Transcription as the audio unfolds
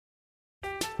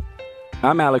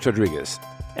I'm Alex Rodriguez.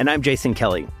 And I'm Jason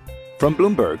Kelly. From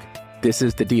Bloomberg, this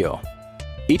is The Deal.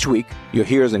 Each week, you'll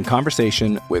hear us in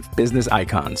conversation with business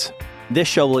icons. This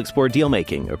show will explore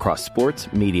deal-making across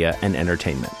sports, media, and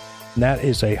entertainment. That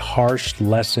is a harsh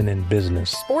lesson in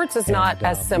business. Sports is not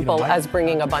as simple as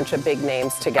bringing a bunch of big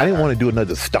names together. I didn't want to do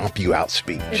another stomp you out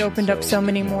speech. It opened up so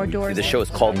many more doors. The show is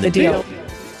called The Deal.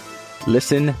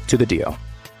 Listen to The Deal.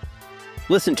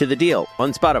 Listen to The Deal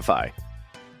on Spotify.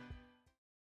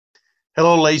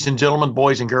 Hello, ladies and gentlemen,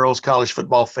 boys and girls, college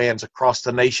football fans across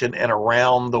the nation and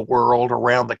around the world,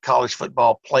 around the college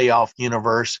football playoff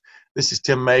universe. This is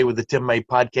Tim May with the Tim May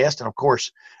Podcast. And, of course,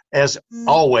 as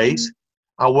always,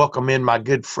 I welcome in my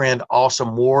good friend,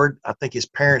 Awesome Ward. I think his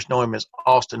parents know him as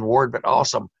Austin Ward, but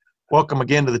Awesome. Welcome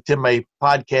again to the Tim May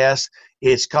Podcast.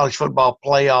 It's college football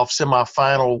playoff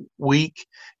semifinal week.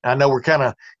 I know we're kind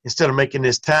of, instead of making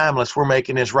this timeless, we're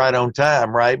making this right on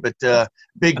time, right? But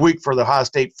big week for the Ohio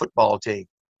State football team.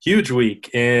 Huge week,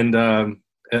 and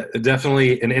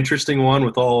definitely an interesting one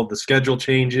with all of the schedule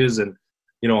changes and,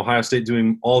 you know, Ohio State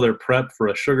doing all their prep for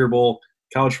a Sugar Bowl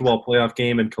college football playoff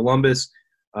game in Columbus.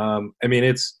 I mean,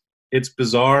 it's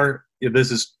bizarre.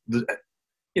 This is,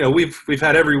 you know, we've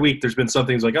had every week there's been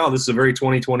something that's like, oh, this is a very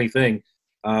 2020 thing.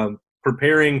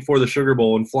 Preparing for the Sugar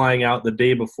Bowl and flying out the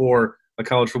day before a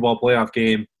college football playoff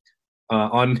game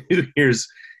on New Year's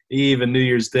Eve and New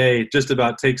Year's Day just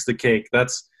about takes the cake.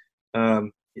 That's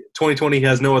 2020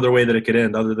 has no other way that it could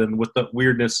end other than with the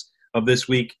weirdness of this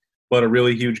week, but a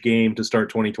really huge game to start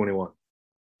 2021.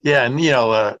 Yeah, and you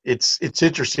know, it's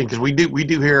interesting because we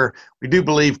do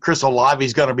believe Chris Olave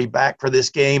is going to be back for this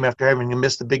game after having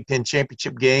missed the Big Ten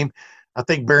championship game. I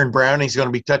think Baron Browning is going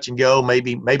to be touch and go,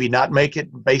 maybe not make it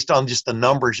based on just the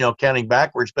numbers, you know, counting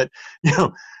backwards. But you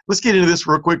know, let's get into this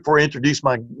real quick before I introduce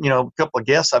my, you know, couple of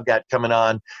guests I've got coming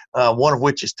on. One of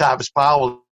which is Tyvis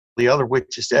Powell, the other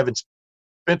which is Evan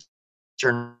Spencer.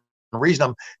 And the reason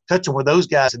I'm touching with those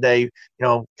guys today, you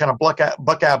know, kind of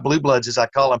Buckeye Blue Bloods, as I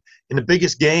call them, in the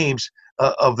biggest games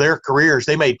of their careers,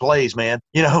 they made plays, man,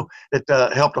 you know,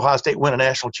 that helped Ohio State win a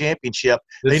national championship.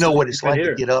 They know what it's like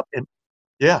to get up and,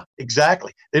 yeah,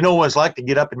 exactly. They know what it's like to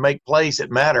get up and make plays that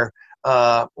matter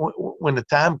when the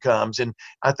time comes. And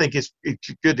I think it's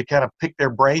good to kind of pick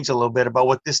their brains a little bit about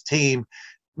what this team,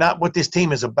 not what this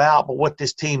team is about, but what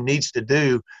this team needs to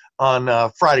do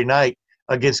on Friday night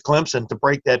against Clemson to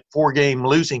break that 4-game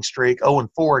losing streak,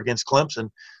 0-4 against Clemson.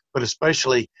 But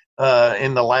especially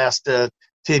in the last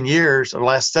 10 years or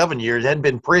last 7 years, it hadn't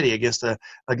been pretty against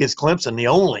Clemson, the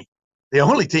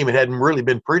only team it hadn't really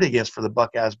been pretty against for the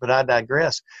Buckeyes, but I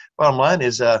digress. Bottom line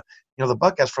is, you know, the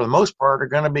Buckeyes for the most part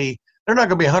they're not going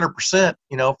to be 100%,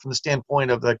 you know, from the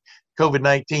standpoint of the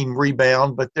COVID-19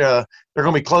 rebound, but they're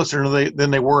going to be closer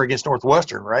than they were against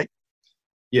Northwestern, right?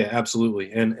 Yeah,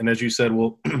 absolutely. And as you said,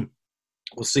 we'll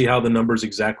see how the numbers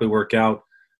exactly work out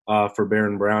for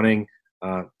Baron Browning.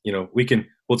 You know,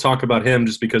 we'll talk about him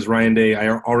just because Ryan Day, I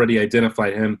already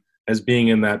identified him as being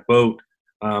in that boat.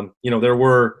 You know, there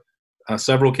were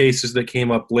several cases that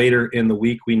came up later in the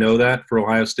week. We know that for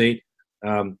Ohio State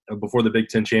before the Big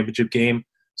Ten championship game.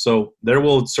 So there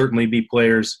will certainly be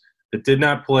players that did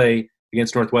not play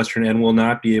against Northwestern and will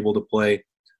not be able to play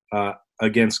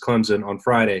against Clemson on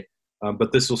Friday.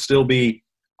 But this will still be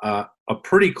a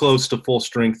pretty close to full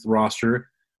strength roster,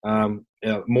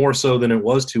 more so than it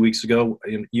was 2 weeks ago.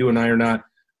 And you and I are not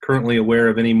currently aware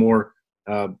of any more,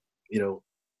 you know,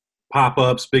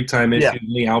 pop-ups, big-time issues,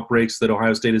 any outbreaks that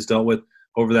Ohio State has dealt with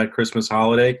over that Christmas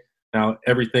holiday. Now,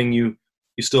 everything you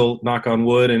still knock on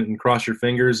wood and cross your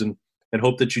fingers and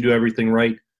hope that you do everything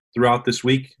right throughout this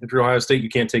week. If you're Ohio State, you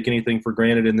can't take anything for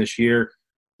granted in this year.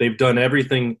 They've done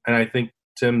everything, and I think,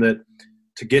 Tim, that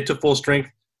to get to full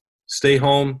strength, stay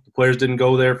home. The players didn't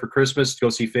go there for Christmas to go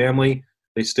see family.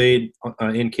 They stayed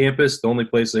in campus. The only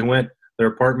place they went, their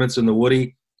apartments in the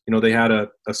Woody. You know, they had a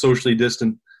socially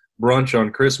distant brunch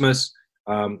on Christmas,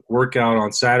 workout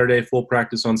on Saturday, full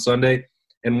practice on Sunday.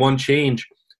 And one change,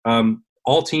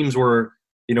 all teams were,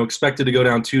 you know, expected to go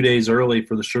down 2 days early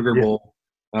for the Sugar Bowl.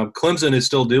 Clemson is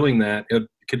still doing that. It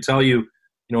could tell you, you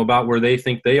know, about where they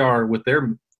think they are with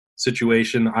their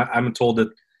situation. I'm told that,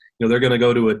 you know, they're going to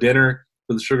go to a dinner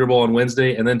for the Sugar Bowl on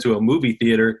Wednesday and then to a movie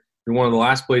theater in one of the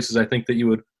last places I think that you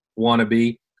would want to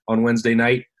be on Wednesday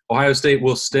night. Ohio State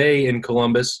will stay in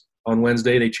Columbus on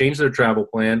Wednesday. They changed their travel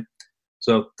plan.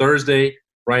 So Thursday,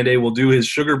 Ryan Day will do his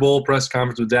Sugar Bowl press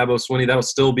conference with Dabo Swinney. That'll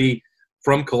still be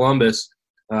from Columbus.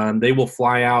 They will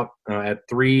fly out at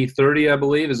 3:30, I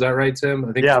believe. Is that right, Tim?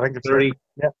 I think it's 3:30. Right.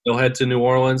 Yeah. They'll head to New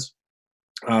Orleans,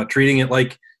 treating it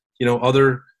like, you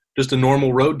know, just a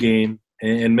normal road game,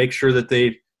 and make sure that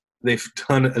they've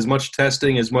done as much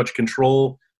testing, as much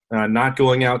control not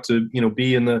going out to,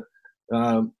 be in the,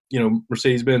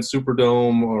 Mercedes-Benz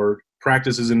Superdome or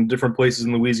practices in different places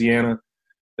in Louisiana.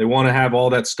 They want to have all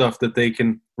that stuff that they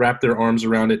can wrap their arms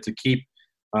around it to keep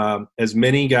as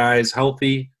many guys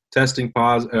healthy, testing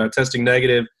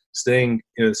negative, staying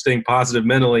positive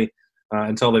mentally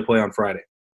until they play on Friday.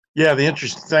 Yeah, the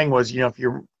interesting thing was, if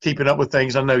you're keeping up with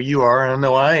things, I know you are, and I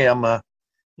know I am.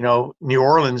 New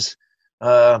Orleans.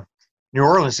 New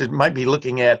Orleans might be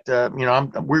looking at,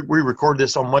 we record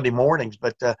this on Monday mornings,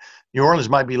 but New Orleans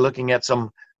might be looking at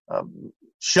some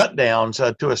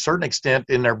shutdowns to a certain extent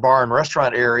in their bar and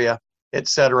restaurant area, et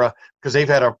cetera, because they've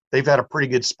had a pretty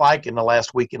good spike in the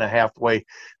last week and a half,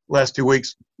 last 2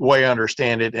 weeks, the way I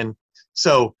understand it. And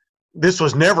so this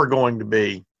was never going to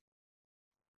be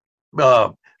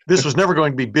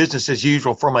business as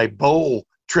usual from a bowl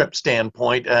trip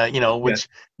standpoint, which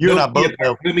you and I both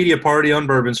know. No media party on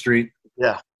Bourbon Street.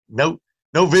 Yeah. No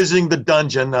visiting the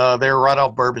dungeon there right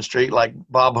off Bourbon Street like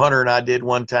Bob Hunter and I did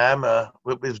one time.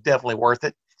 It was definitely worth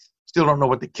it. Still don't know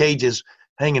what the cages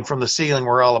hanging from the ceiling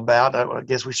were all about. I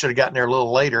guess we should have gotten there a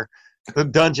little later. The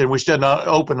dungeon, which did not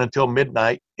open until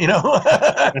midnight,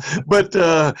 but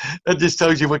that just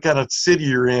tells you what kind of city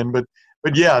you're in. But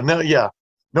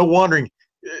no wondering.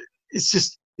 It's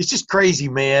just crazy,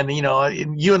 man.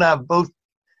 And you and I both,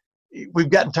 we've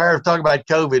gotten tired of talking about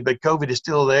COVID, but COVID is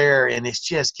still there, and it's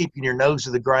just keeping your nose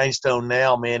to the grindstone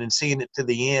now, man, and seeing it to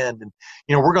the end. And,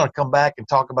 we're going to come back and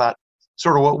talk about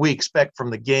sort of what we expect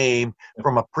from the game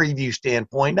from a preview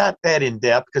standpoint, not that in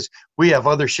depth, because we have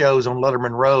other shows on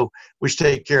Letterman Row which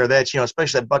take care of that,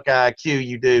 especially that Buckeye IQ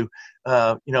you do,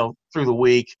 through the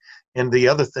week and the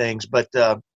other things. But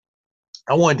I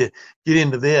wanted to get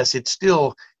into this. It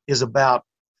still is about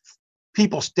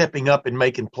people stepping up and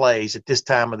making plays at this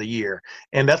time of the year.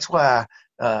 And that's why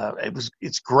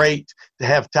it's great to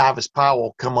have Tyvis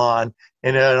Powell come on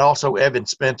and also Evan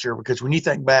Spencer, because when you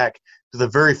think back to the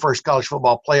very first college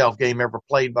football playoff game ever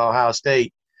played by Ohio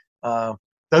State,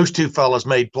 those two fellas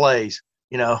made plays,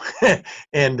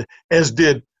 and as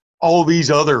did all these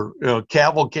other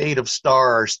cavalcade of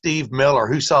stars. Steve Miller,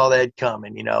 who saw that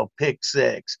coming, pick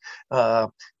six.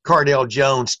 Cardale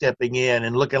Jones stepping in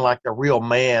and looking like the real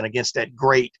man against that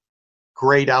great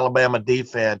Alabama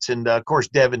defense. And, of course,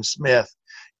 Devin Smith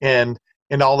and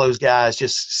all those guys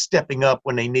just stepping up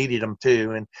when they needed them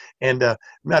to. And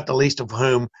not the least of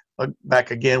whom,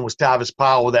 back again, was Tyvis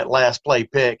Powell with that last play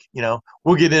pick.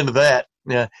 We'll get into that.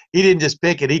 He didn't just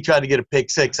pick it; he tried to get a pick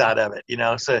six out of it.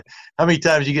 So how many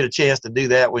times you get a chance to do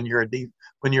that when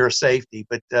you're a safety?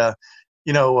 But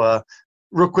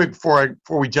real quick before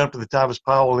we jump to the Tyvis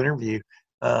Powell interview,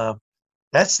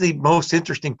 that's the most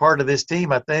interesting part of this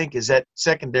team, I think, is that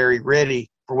secondary ready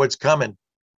for what's coming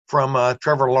from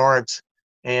Trevor Lawrence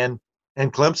and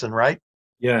Clemson, right?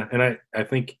 Yeah, and I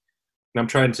think I'm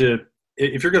trying to.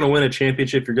 If you're going to win a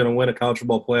championship, you're going to win a college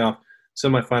football playoff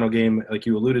semifinal game, like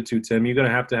you alluded to, Tim, you're going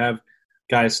to have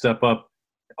guys step up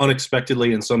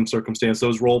unexpectedly in some circumstance.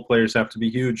 Those role players have to be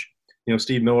huge.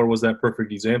 Steve Miller was that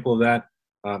perfect example of that.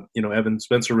 Evan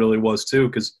Spencer really was too,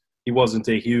 because he wasn't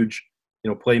a huge,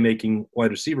 playmaking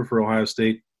wide receiver for Ohio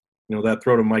State. That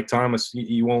throw to Mike Thomas,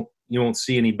 you won't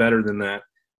see any better than that.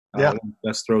 Yeah.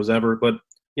 Best throws ever. But,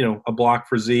 a block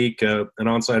for Zeke, an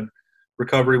onside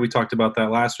recovery. We talked about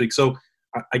that last week. So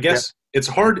I guess it's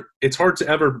hard to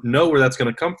ever know where that's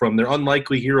going to come from. They're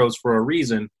unlikely heroes for a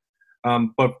reason.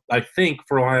 But I think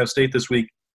for Ohio State this week,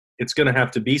 it's going to have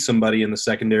to be somebody in the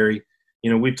secondary.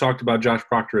 We've talked about Josh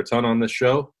Proctor a ton on this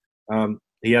show.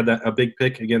 He had a big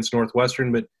pick against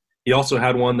Northwestern, but he also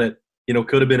had one that,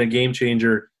 could have been a game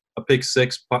changer, a pick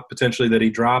six potentially that he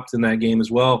dropped in that game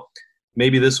as well.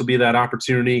 Maybe this will be that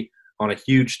opportunity on a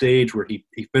huge stage where he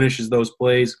finishes those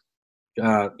plays.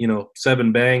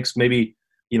 Sevyn Banks, maybe,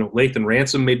 Lathan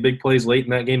Ransom made big plays late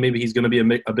in that game. Maybe he's going to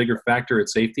be a bigger factor at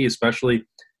safety, especially,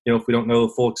 if we don't know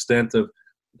the full extent of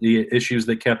the issues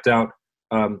that kept out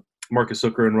Marcus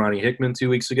Hooker and Ronnie Hickman 2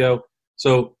 weeks ago.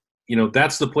 So,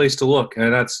 that's the place to look.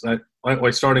 And that's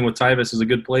why starting with Tyvis is a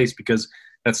good place, because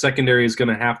that secondary is going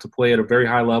to have to play at a very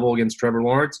high level against Trevor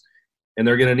Lawrence. And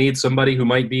they're going to need somebody who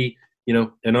might be,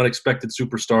 an unexpected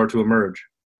superstar to emerge.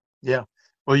 Yeah.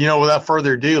 Well, without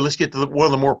further ado, let's get to one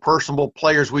of the more personable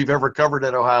players we've ever covered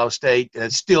at Ohio State.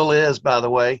 It still is, by the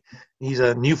way. He's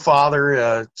a new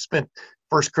father, spent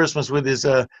first Christmas with his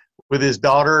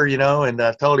daughter, and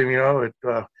I told him,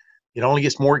 it only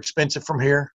gets more expensive from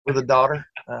here with a daughter.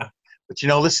 But,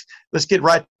 let's get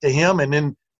right to him, and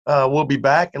then we'll be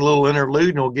back in a little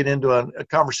interlude, and we'll get into a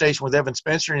conversation with Evan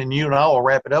Spencer, and you and I will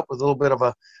wrap it up with a little bit of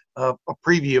a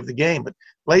preview of the game. But,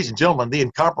 ladies and gentlemen, the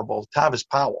incomparable Tyvis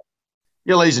Powell.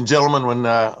 Yeah, ladies and gentlemen, when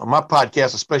my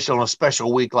podcast, especially on a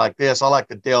special week like this, I like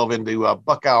to delve into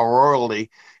Buckeye royalty.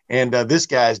 And this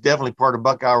guy is definitely part of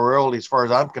Buckeye royalty as far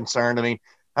as I'm concerned. I mean,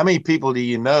 how many people do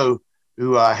you know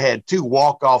who had 2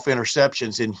 walk-off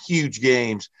interceptions in huge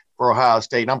games for Ohio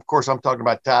State? And, of course, I'm talking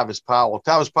about Tyvis Powell.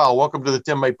 Tyvis Powell, welcome to the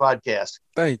Tim May Podcast.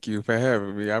 Thank you for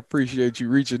having me. I appreciate you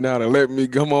reaching out and letting me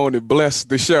come on and bless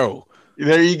the show.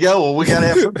 There you go. Well, we got to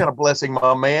have some kind of blessing,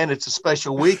 my man. It's a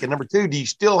special week. And number 2, do you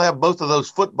still have both of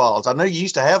those footballs? I know you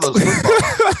used to have those footballs.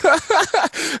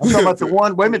 I'm talking about the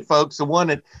one, wait a minute, folks, the one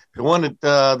at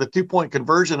the 2-point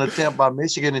conversion attempt by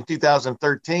Michigan in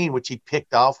 2013, which he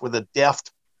picked off with a deft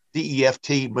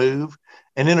DEFT move.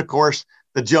 And then, of course,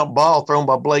 the jump ball thrown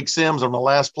by Blake Sims on the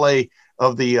last play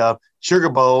of the Sugar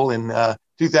Bowl in the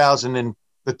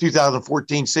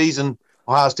 2014 season.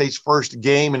 Ohio State's first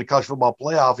game in the college football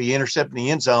playoff, he intercepted in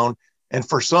the end zone, and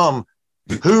for some,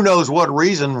 who knows what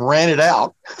reason, ran it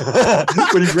out. But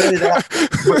he ran it out.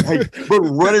 But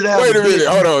run it out. Wait a minute.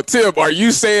 Hold on. Tim, are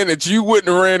you saying that you wouldn't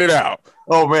have ran it out?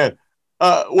 Oh, man.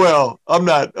 Well, I'm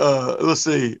not. Let's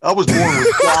see. I was born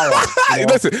with style. You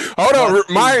know? Listen, hold on.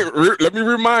 Let me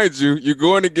remind you, you're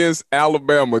going against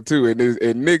Alabama, too, and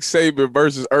Nick Saban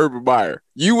versus Urban Meyer.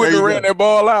 You wouldn't have ran that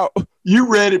ball out. You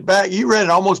read it back. You read it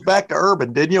almost back to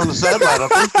Urban, didn't you, on the sideline? I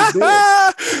think you did.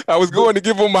 I was going to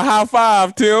give him a high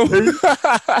five, Tim.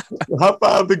 High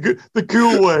five the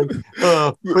cool way.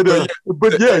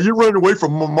 But yeah, you're running away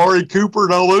from Amari Cooper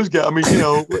and all those guys. I mean, you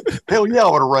know, hell yeah, I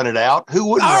would have run it out.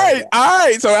 Who wouldn't? All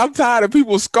right. So I'm tired of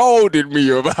people scolding me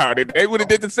about it. They would have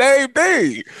did the same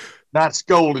thing. Not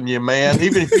scolding you, man.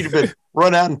 Even if you'd have been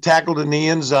run out and tackled in the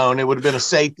end zone, it would have been a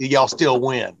safety. Y'all still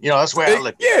win. You know, that's where I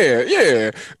look.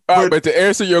 Yeah. But to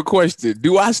answer your question,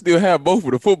 do I still have both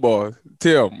of the footballs?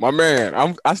 Tim, my man,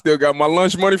 I still got my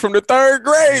lunch money from the 3rd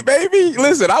grade, baby.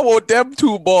 Listen, I want them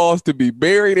 2 balls to be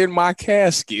buried in my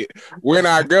casket when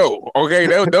I go. Okay,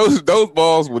 those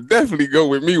balls will definitely go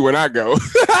with me when I go.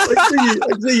 I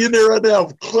see you in there right now,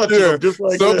 clutching them just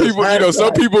like some this. people,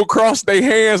 some people cross their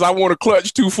hands. I want to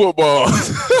clutch 2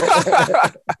 footballs.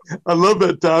 I love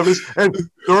that, Thomas. And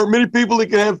there aren't many people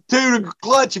that can have 2 to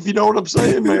clutch, if you know what I'm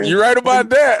saying, man. You're right about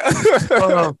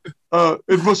that.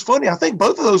 It was funny. I think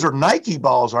both of those are Nike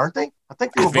balls, aren't they? I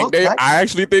think they were both Nike. I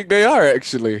actually think they are,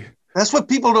 actually. That's what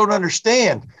people don't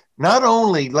understand. Not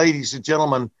only, ladies and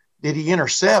gentlemen, did he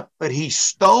intercept, but he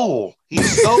stole. He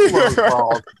stole those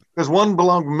balls. Because one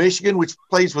belonged to Michigan, which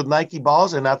plays with Nike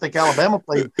balls, and I think Alabama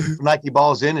played with Nike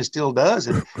balls then and still does.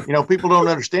 And, you know, people don't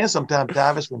understand sometimes,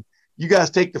 Tyvis, when you guys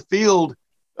take the field,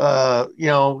 you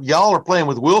know, y'all are playing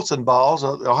with Wilson balls,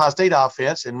 the Ohio State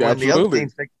offense, and when the other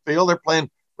teams take the field, they're playing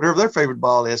whatever their favorite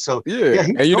ball is. So, yeah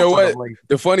and you know what?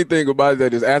 The funny thing about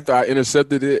that is after I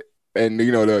intercepted it, and,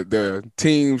 you know, the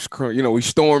teams, you know, we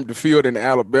stormed the field in the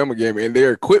Alabama game, and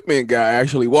their equipment guy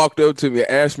actually walked up to me and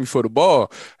asked me for the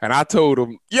ball. And I told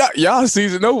him, yeah, y'all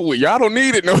season over with. Y'all don't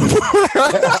need it no more.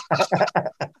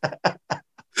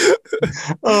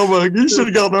 Oh, my, you should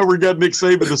have gone over and got Nick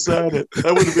Saban to sign it.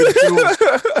 That would have been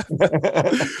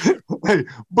cool. Hey,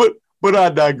 but I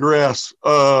digress.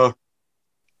 Tell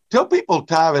people,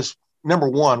 Tyvis, number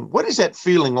one, what is that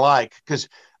feeling like? Because,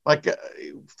 like,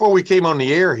 before we came on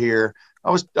the air here,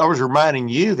 I was reminding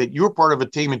you that you were part of a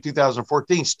team in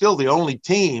 2014, still the only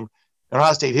team in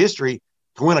Ohio State history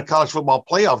to win a college football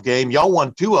playoff game. Y'all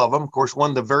won 2 of them. Of course,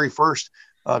 won the very first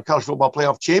college football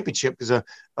playoff championship because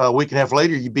a week and a half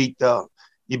later you beat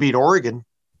Oregon,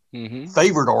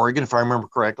 favored Oregon, if I remember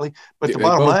correctly. But the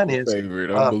bottom line is,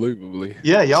 favored, unbelievably.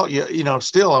 Yeah, y'all, you know,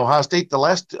 still Ohio State, the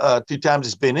last 2 times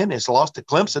it's been in, it's lost to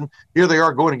Clemson. Here they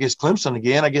are going against Clemson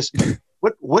again. I guess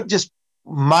what just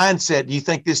mindset do you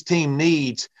think this team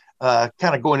needs kind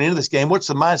of going into this game? What's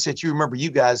the mindset you remember you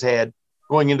guys had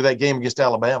going into that game against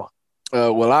Alabama?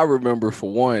 Well, I remember,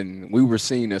 for one, we were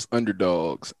seen as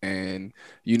underdogs. And,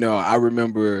 you know, I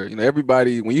remember, you know,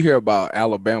 everybody, when you hear about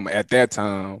Alabama at that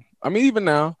time, I mean, even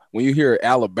now, when you hear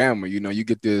Alabama, you know, you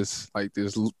get this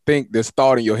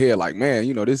thought in your head, like, man,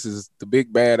 you know, this is the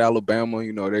big bad Alabama.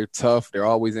 You know, they're tough. They're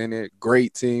always in it.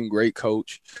 Great team, great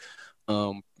coach,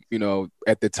 you know,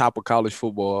 at the top of college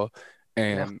football.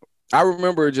 And I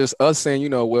remember just us saying, you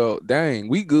know, well, dang,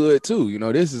 we good too. You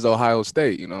know, this is Ohio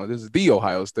State. You know, this is the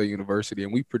Ohio State University,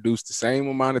 and we produce the same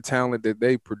amount of talent that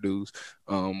they produce.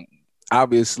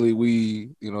 Obviously, we,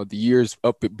 you know, the years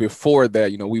up before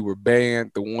that, you know, we were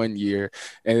banned the 1 year,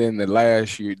 and then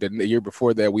the year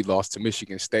before that, we lost to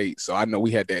Michigan State. So I know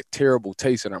we had that terrible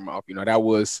taste in our mouth. You know, that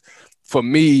was, for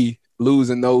me,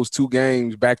 losing those 2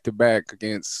 games back to back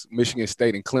against Michigan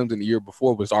State and Clemson the year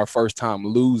before was our first time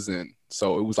losing.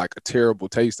 So it was like a terrible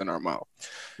taste in our mouth.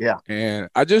 Yeah. And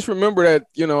I just remember that,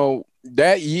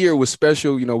 that year was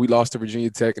special. We lost to Virginia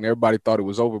Tech and everybody thought it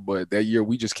was over, but that year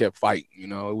we just kept fighting.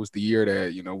 It was the year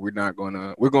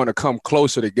that, we're going to come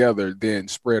closer together than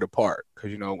spread apart.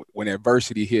 Because, when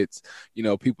adversity hits,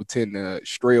 people tend to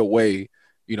stray away.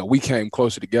 We came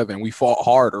closer together and we fought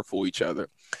harder for each other.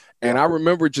 And I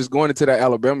remember just going into that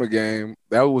Alabama game,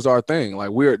 that was our thing.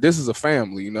 Like, this is a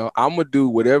family, I'm going to do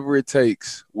whatever it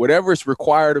takes, whatever is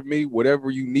required of me, whatever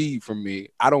you need from me.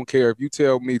 I don't care if you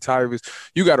tell me, Tyvis,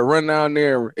 you got to run down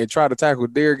there and try to tackle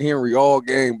Derrick Henry all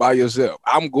game by yourself.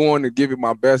 I'm going to give it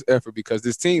my best effort because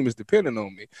this team is dependent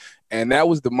on me. And that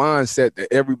was the mindset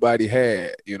that everybody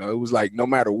had. It was like, no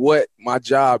matter what my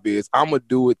job is, I'm going to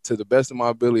do it to the best of my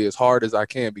ability as hard as I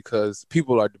can because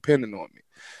people are dependent on me.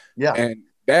 Yeah. And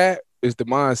that is the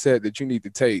mindset that you need to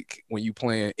take when you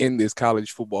playing in this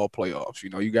college football playoffs.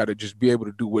 You got to just be able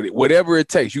to do whatever it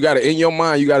takes. You got to, in your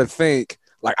mind, you got to think,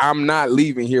 like, I'm not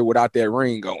leaving here without that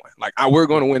ring going. Like, we're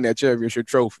going to win that championship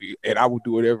trophy, and I will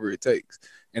do whatever it takes.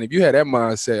 And if you had that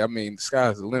mindset, the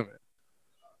sky's the limit.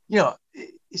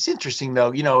 It's interesting,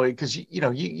 though, because,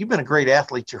 you've been a great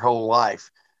athlete your whole life.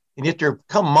 And yet there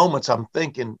come moments I'm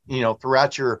thinking,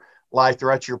 throughout your life,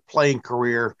 throughout your playing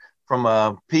career,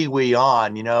 from Pee-wee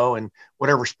on, and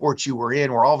whatever sports you were in,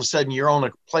 where all of a sudden you're on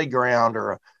a playground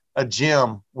or a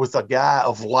gym with a guy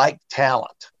of like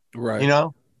talent, right?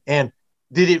 And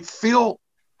did it feel,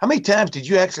 how many times did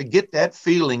you actually get that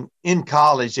feeling in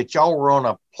college that y'all were on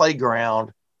a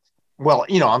playground? Well,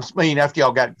 after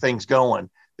y'all got things going,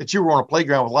 that you were on a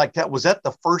playground with like that. Was that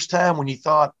the first time when you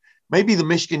thought maybe the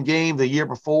Michigan game the year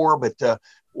before, but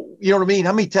you know what I mean?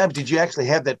 How many times did you actually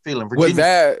have that feeling? Virginia?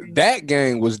 Well, that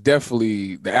game was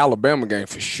definitely, the Alabama game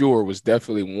for sure was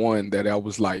definitely one that I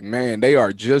was like, man, they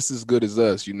are just as good as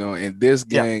us, and this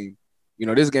game,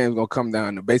 this game's going to come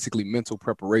down to basically mental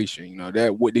preparation.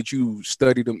 Did you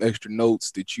study them extra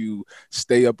notes? Did you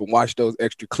stay up and watch those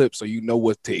extra clips so you know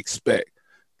what to expect?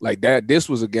 Like that, this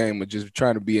was a game of just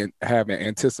trying to having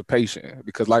anticipation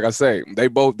because, like I say,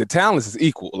 the talents is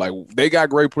equal. Like they got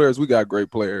great players, we got great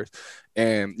players,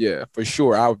 and yeah, for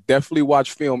sure, I'll definitely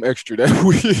watch film extra that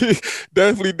week.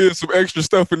 Definitely did some extra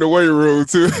stuff in the weight room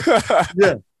too.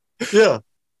 yeah.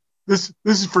 This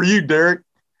is for you, Derek.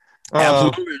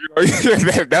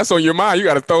 Absolutely, that's on your mind. You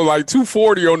got to throw like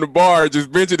 240 on the bar,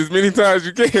 just bench it as many times as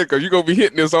you can because you're gonna be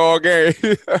hitting this all game.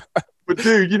 But,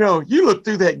 dude, you look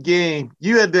through that game.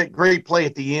 You had that great play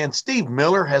at the end. Steve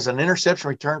Miller has an interception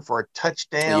return for a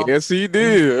touchdown. Yes, he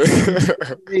did.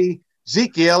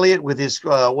 Zeke Elliott with his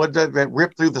that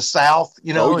rip through the South.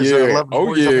 Oh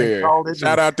yeah.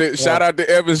 Shout out to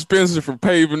Evan Spencer for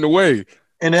paving the way.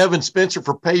 And Evan Spencer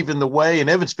for paving the way. And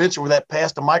Evan Spencer with that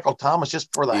pass to Michael Thomas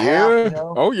just for the half.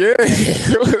 Oh yeah.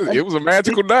 It was a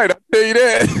magical night. I'll tell you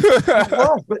that. It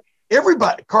was, but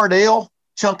everybody, Cardale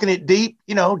chunking it deep,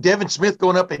 Devin Smith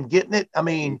going up and getting it. I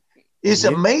mean, it's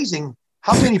amazing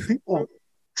how many people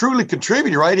truly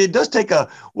contributed, right? It does take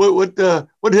what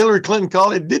Hillary Clinton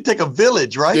called it. It did take a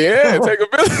village, right? Yeah, take a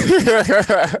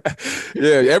village.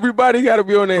 Yeah, everybody got to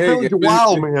be on their head.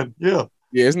 Wild man, yeah.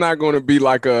 Yeah, it's not going to be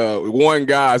like one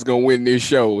guy's going to win this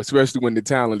show, especially when the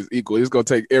talent is equal. It's going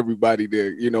to take everybody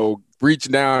to,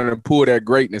 reach down and pull that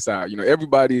greatness out.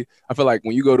 Everybody, I feel like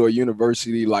when you go to a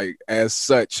university like as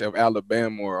such of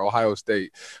Alabama or Ohio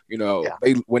State,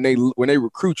 when they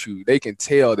recruit you, they can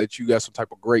tell that you got some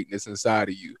type of greatness inside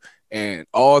of you. And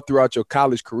all throughout your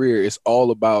college career, it's all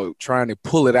about trying to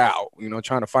pull it out,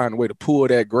 trying to find a way to pull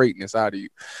that greatness out of you.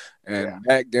 And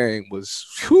that game was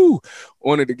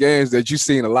one of the games that you've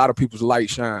seen a lot of people's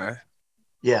light shine.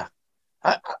 Yeah.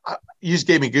 You just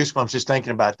gave me goosebumps just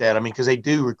thinking about that. I mean, because they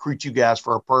do recruit you guys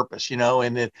for a purpose, and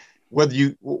that whether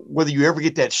you ever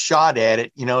get that shot at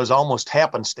it, is almost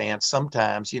happenstance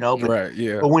sometimes, But, right,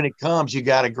 yeah. But when it comes, you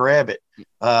got to grab it.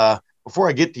 Before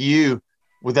I get to you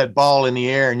with that ball in the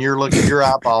air and you're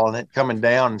eyeballing it coming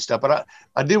down and stuff, but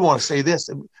I did want to say this: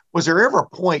 was there ever a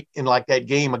point in like that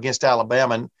game against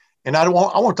Alabama, and I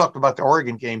want to talk about the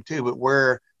Oregon game too, but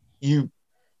where you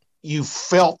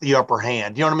felt the upper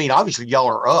hand? You know what I mean? Obviously, y'all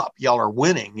are up, y'all are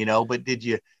winning, but did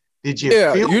you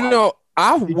feel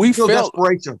we felt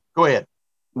desperation? Go ahead.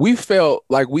 We felt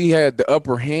like we had the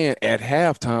upper hand at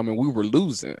halftime and we were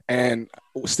losing. And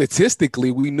statistically,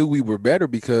 we knew we were better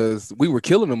because we were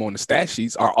killing them on the stat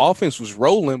sheets. Our offense was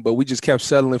rolling, but we just kept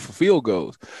settling for field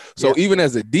goals. So even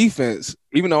as a defense,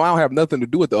 even though I don't have nothing to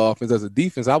do with the offense, as a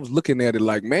defense, I was looking at it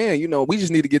like, man, we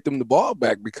just need to get them the ball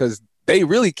back because they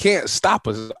really can't stop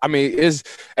us. I mean, it's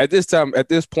at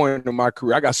this point in my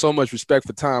career, I got so much respect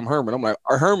for Tom Herman. I'm like,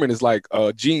 Herman is like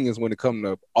a genius when it comes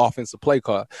to offensive play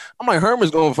call. I'm like,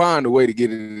 Herman's gonna find a way to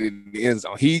get it in the end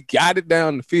zone. He got it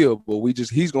down the field, but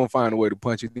he's gonna find a way to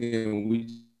punch it in.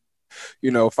 We,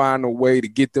 find a way to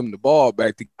get them the ball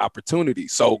back, the opportunity.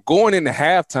 So going into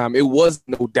halftime, it was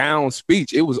no down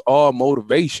speech. It was all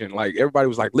motivation. Like everybody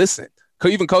was like, listen.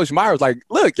 Even Coach Meyer was like,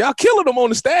 look, y'all killing them on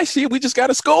the stat sheet. We just got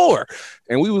to score.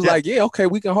 And we was like, yeah, okay,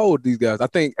 we can hold these guys. I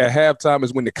think at halftime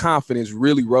is when the confidence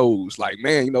really rose. Like,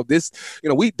 man,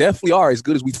 we definitely are as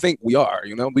good as we think we are.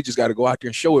 We just got to go out there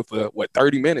and show it for,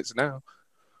 30 minutes now.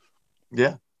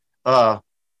 Yeah.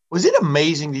 Was it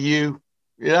amazing to you?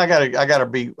 Yeah, I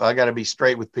gotta be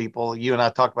straight with people. You and I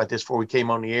talked about this before we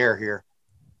came on the air here.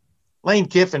 Lane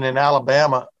Kiffin in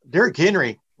Alabama, Derrick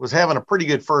Henry was having a pretty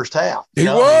good first half. He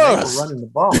was. They were running the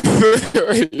ball.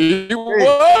 He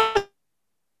was.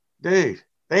 Dude,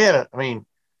 they had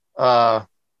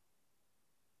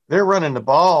they're running the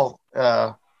ball,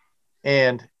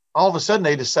 and all of a sudden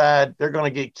they decide they're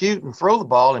going to get cute and throw the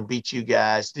ball and beat you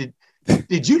guys. Did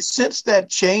you sense that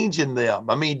change in them?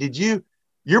 I mean,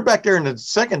 you're back there in the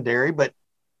secondary, but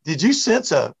did you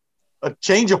sense a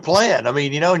change of plan? I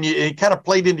mean, and it kind of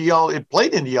played into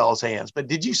y'all's hands, but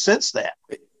did you sense that?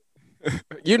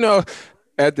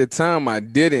 At the time I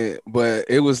didn't, but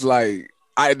it was like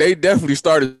they definitely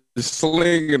started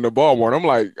slinging the ball more. And I'm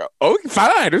like, oh,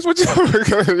 fine. This what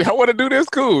y'all want to do this?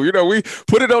 Cool. We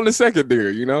put it on the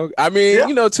secondary, I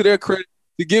mean, to their credit,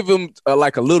 to give them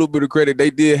like a little bit of credit,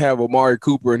 they did have Amari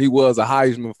Cooper and he was a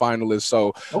Heisman finalist.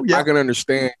 So I can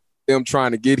understand them trying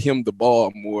to get him the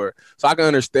ball more. So I can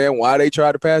understand why they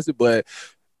try to pass it, but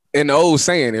in the old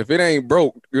saying, if it ain't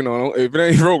broke,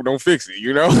 don't fix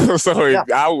it, So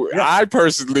I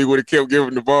personally would have kept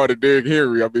giving the ball to Derrick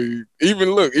Henry. I mean,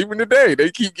 even today,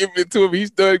 they keep giving it to him. He's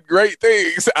done great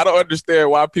things. I don't understand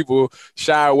why people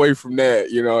shy away from that.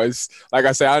 It's like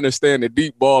I say, I understand the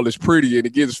deep ball is pretty and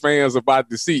it gives fans about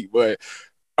the seat, but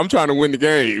I'm trying to win the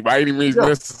game by any means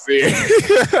necessary.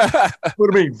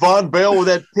 What I mean, Von Bell with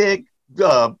that pick,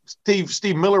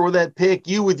 Steve Miller with that pick,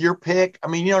 you with your pick. I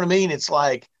mean, you know what I mean? It's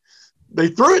like they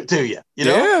threw it to you,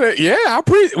 Yeah,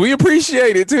 we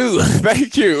appreciate it too.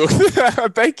 Thank you.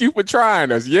 Thank you for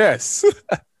trying us. Yes.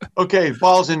 Okay,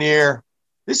 ball's in the air.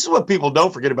 This is what people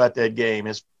don't forget about that game.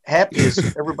 As happy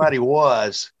as everybody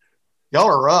was, y'all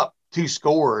are up 2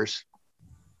 scores,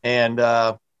 and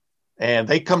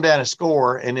they come down and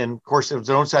score, and then, of course, it was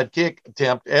an onside kick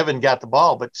attempt. Evan got the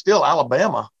ball, but still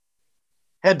Alabama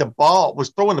had the ball, was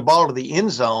throwing the ball to the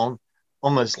end zone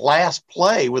on this last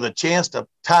play with a chance to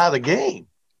tie the game.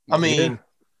 I mean,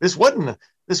 this wasn't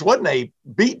a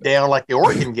beatdown like the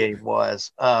Oregon game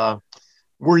was.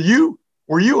 Were you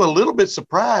a little bit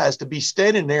surprised to be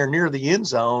standing there near the end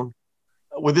zone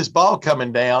with this ball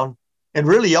coming down, and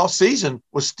really y'all season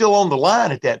was still on the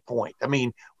line at that point? I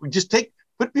mean,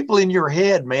 put people in your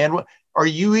head, man. Are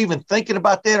you even thinking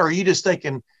about that? Or are you just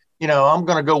thinking, I'm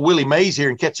going to go Willie Mays here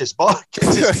and catch this ball,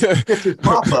 catch this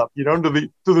pop up, to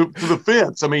the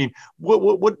fence? I mean,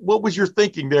 what was your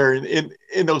thinking there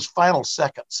in those final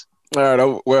seconds? All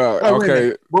right. Well,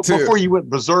 okay. Before you went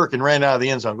berserk and ran out of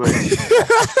the end zone, go ahead.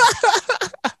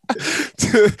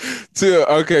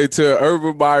 To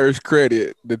Urban Meyer's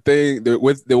credit,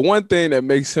 the one thing that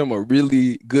makes him a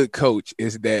really good coach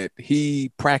is that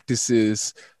he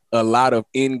practices a lot of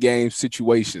in-game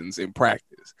situations in practice.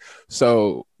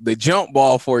 So the jump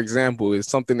ball, for example, is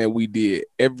something that we did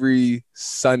every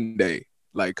Sunday,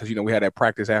 like, because we had that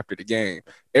practice after the game.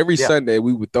 Every Sunday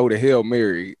we would throw the Hail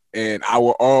Mary, and I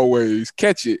would always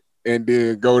catch it and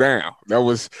then go down. That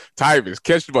was Tyvus.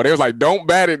 Catch the ball. They was like, don't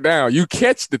bat it down. You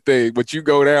catch the thing, but you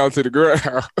go down to the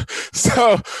ground.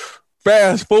 So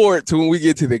fast forward to when we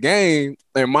get to the game,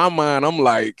 in my mind, I'm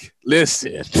like,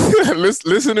 listen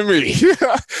to me.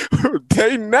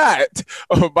 They not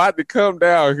about to come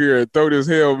down here and throw this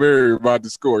Hail Mary about to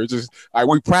score. It's just like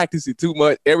we practice it too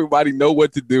much. Everybody know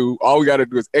what to do. All we got to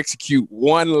do is execute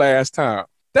one last time.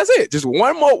 That's it. Just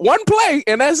one play,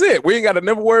 and that's it. We ain't got to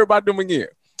never worry about them again.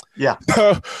 Yeah.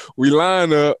 We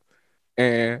line up,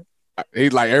 and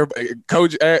he's like, everybody,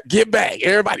 coach, get back.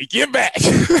 Everybody, get back.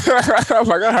 I'm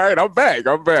like, all right, I'm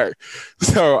back.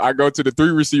 So I go to the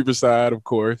 3 receiver side, of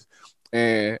course,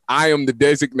 and I am the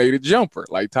designated jumper.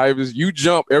 Like, Tyvus, you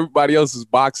jump, everybody else's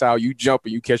box out, you jump,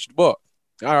 and you catch the ball.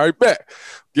 All right, bet.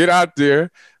 Get out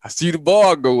there. I see the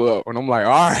ball go up, and I'm like,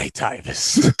 all right,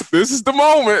 Titus, this is the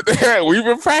moment. We've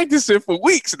been practicing for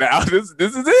weeks now. This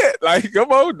is it. Like,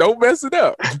 come on, don't mess it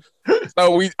up.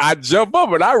 So I jump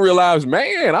up, and I realize,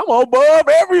 man, I'm above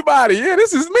everybody. Yeah,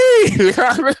 this is me. This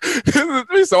is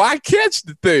me. So I catch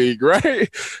the thing, right?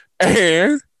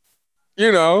 And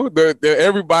you know,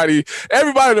 everybody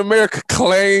in America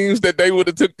claims that they would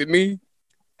have took the knee.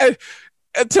 And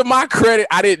to my credit,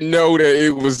 I didn't know that it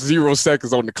was 0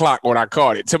 seconds on the clock when I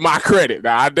caught it. To my credit.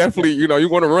 Now, I definitely, you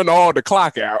want to run all the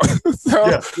clock out.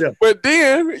 But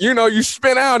then, you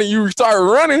spin out and you start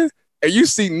running and you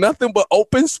see nothing but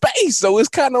open space. So it's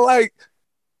kind of like,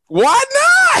 why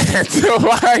not?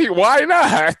 Why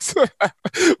not?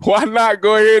 Why not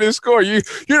go ahead and score? You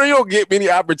don't get many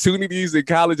opportunities in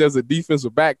college as a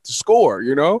defensive back to score,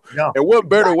 Yeah. And what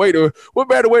better way to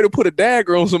put a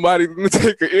dagger on somebody than to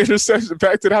take an interception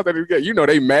back to the house?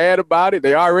 They mad about it.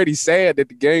 They already sad that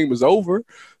the game is over.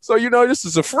 So, this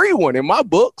is a free one in my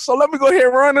book. So let me go ahead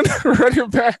and run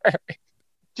it back.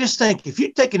 Just think, if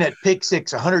you'd taken that pick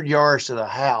six 100 yards to the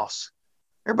house,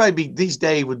 everybody to this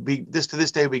day would be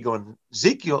going,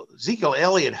 Ezekiel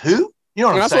Elliott, who? You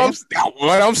know what I'm saying? That's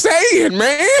what I'm saying,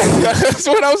 man. That's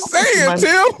what I'm saying,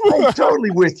 Tim. I'm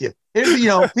totally with you.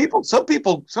 Some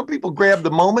people grab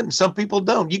the moment and some people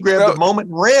don't. You grabbed the moment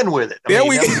and ran with it.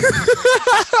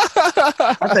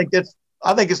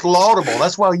 I think it's laudable.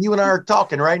 That's why you and I are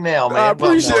talking right now, man. I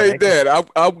appreciate that.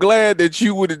 I'm glad that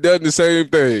you would have done the same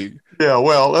thing. Yeah,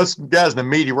 well, us guys in the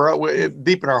media, we're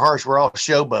deep in our hearts. We're all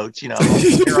showboats,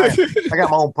 I got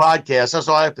my own podcast. That's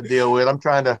all I have to deal with. I'm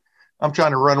trying to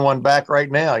run one back right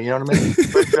now. You know what I mean?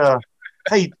 But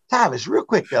hey, Tyvis, real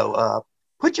quick though,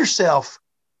 put yourself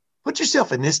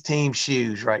in this team's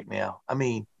shoes right now. I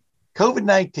mean,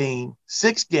 COVID-19,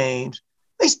 6 games.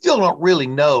 They still don't really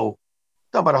know.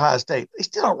 Talking about Ohio State, they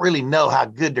still don't really know how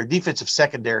good their defensive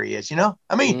secondary is.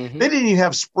 I mean, they didn't even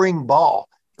have spring ball.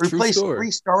 Replace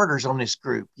 3 starters on this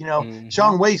group.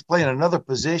 Sean Wade's playing another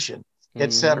position,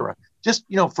 et cetera. Just,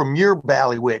 from your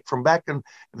bailiwick, from back in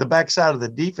the backside of the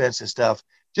defense and stuff,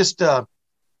 just how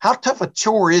tough a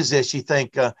chore is this, you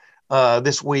think,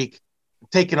 this week,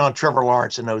 taking on Trevor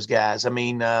Lawrence and those guys? I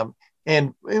mean,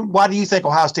 and why do you think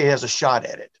Ohio State has a shot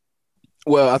at it?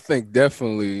 Well, I think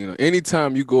definitely,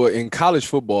 anytime you go in college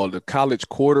football, the college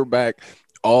quarterback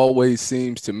always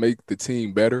seems to make the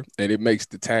team better, and it makes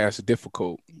the task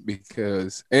difficult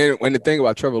because and the thing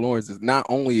about Trevor Lawrence is not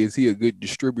only is he a good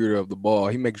distributor of the ball,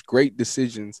 he makes great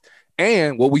decisions,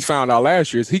 and what we found out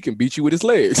last year is he can beat you with his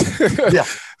legs. Yeah.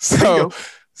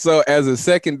 So as a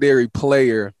secondary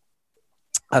player,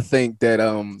 I think that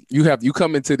you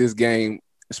come into this game,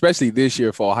 especially this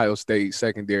year for Ohio State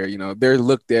secondary, they're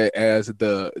looked at as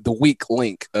the weak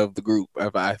link of the group,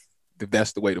 if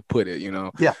that's the way to put it,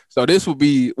 Yeah. So this would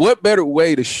be, what better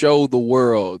way to show the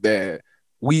world that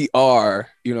we are,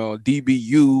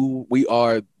 DBU, we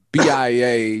are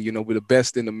BIA, we're the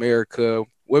best in America.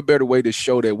 What better way to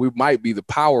show that we might be the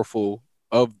powerful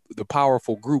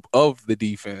group of the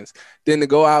defense than to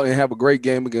go out and have a great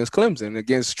game against Clemson,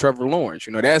 against Trevor Lawrence?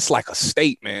 That's like a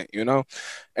statement, and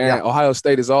Ohio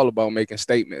State is all about making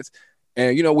statements.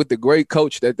 And, with the great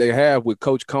coach that they have with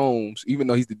Coach Combs, even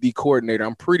though he's the D coordinator,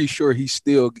 I'm pretty sure he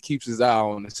still keeps his eye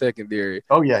on the secondary.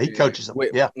 Oh, yeah, he coaches them.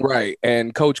 Yeah. Right.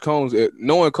 And Coach Combs,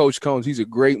 knowing Coach Combs, he's a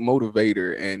great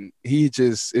motivator. And he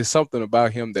just is something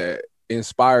about him that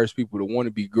inspires people to want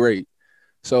to be great.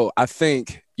 So I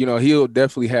think, he'll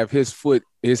definitely have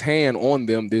his hand on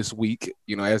them this week,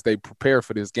 as they prepare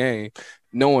for this game,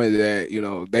 knowing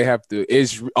that, they have to,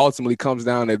 it ultimately comes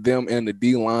down to them and the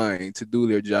D-line to do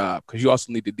their job, because you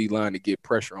also need the D-line to get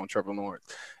pressure on Trevor Lawrence.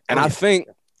 And I think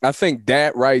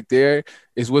that right there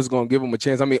is what's going to give them a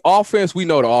chance. I mean, offense, we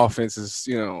know the offense is,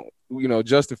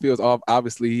 Justin Fields,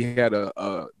 obviously he had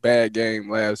a bad game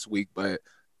last week, but,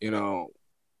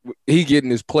 he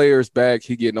getting his players back,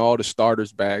 he getting all the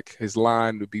starters back, his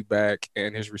line would be back,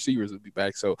 and his receivers would be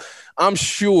back. So I'm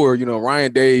sure,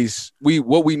 Ryan Day's,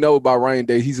 what we know about Ryan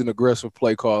Day, he's an aggressive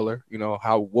play caller.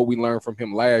 What we learned from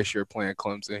him last year playing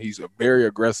Clemson, he's a very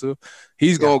aggressive.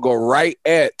 He's gonna go right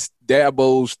at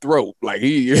Dabo's throat, like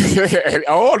he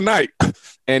all night.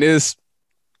 And it's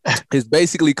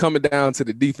basically coming down to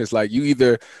the defense. Like, you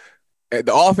either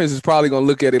the offense is probably going to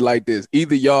look at it like this.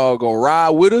 Either y'all going to ride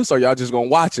with us or y'all just going to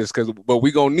watch us, but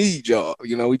we going to need y'all.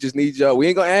 We just need y'all. We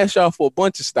ain't going to ask y'all for a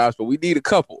bunch of stops, but we need a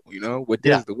couple, with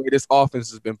this, the way this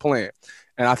offense has been playing.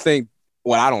 And I think,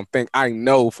 I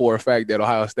know for a fact that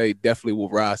Ohio State definitely will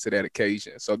rise to that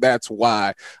occasion. So that's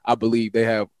why I believe they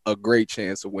have a great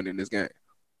chance of winning this game.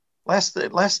 Last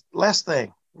thing.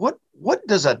 What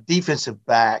does a defensive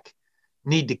back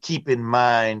need to keep in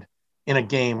mind in a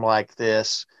game like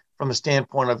this from the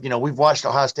standpoint of, we've watched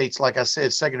Ohio State's, like I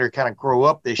said, secondary kind of grow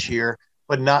up this year,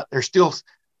 but they're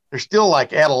still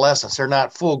like adolescents. They're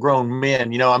not full grown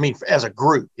men, as a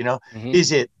group,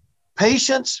 Is it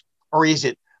patience or is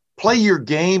it play your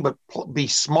game, but be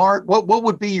smart? What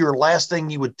would be your last thing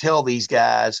you would tell these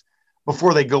guys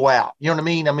before they go out? You know what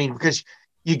I mean? Because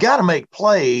you got to make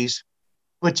plays,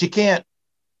 but you can't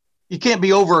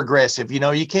be over aggressive. You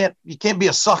can't be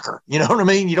a sucker. You know what I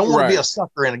mean? You don't want to be a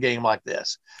sucker in a game like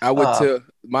this. I would tell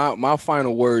my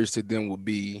final words to them would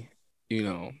be,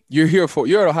 you're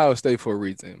at Ohio State for a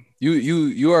reason.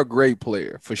 You are a great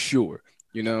player for sure.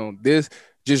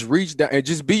 Just reach down and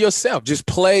just be yourself. Just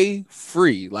play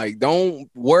free. Like, don't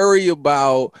worry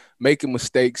about making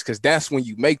mistakes, because that's when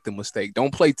you make the mistake.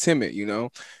 Don't play timid,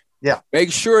 Yeah.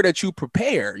 Make sure that you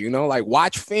prepare, like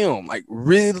watch film, like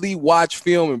really watch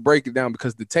film and break it down,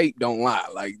 because the tape don't lie.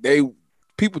 Like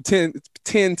people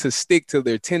tend to stick to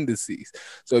their tendencies.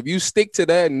 So if you stick to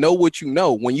that and know what you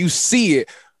know, when you see it,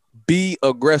 be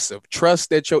aggressive.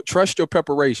 Trust your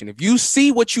preparation. If you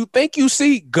see what you think you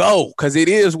see, go, because it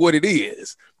is what it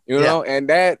is. And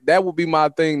that would be my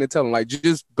thing to tell them. Like,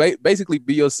 just basically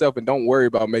be yourself and don't worry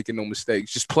about making no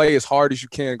mistakes. Just play as hard as you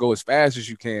can, go as fast as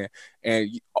you can.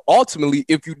 And ultimately,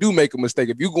 if you do make a mistake,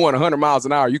 if you're going 100 miles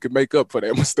an hour, you can make up for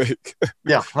that mistake.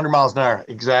 Yeah, 100 miles an hour.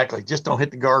 Exactly. Just don't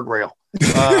hit the guardrail.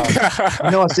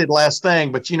 I said last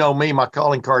thing, but me, my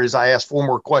calling card is I asked 4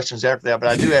 more questions after that. But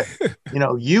I do have,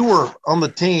 you were on the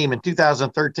team in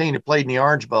 2013 that played in the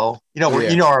Orange Bowl. You know where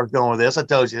I was going with this. I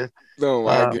told you. Oh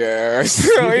my gosh!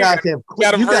 You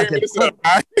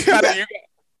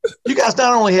guys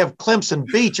not only have Clemson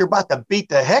beat, you're about to beat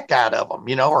the heck out of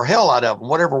them, or hell out of them,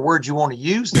 whatever word you want to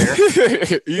use there.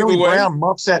 Billy Brown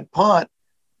muffs that punt.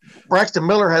 Braxton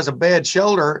Miller has a bad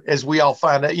shoulder, as we all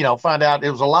find out it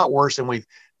was a lot worse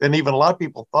than even a lot of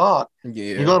people thought.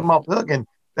 Yeah. You let them off the hook, and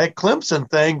that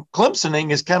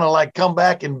Clemsoning is kind of like come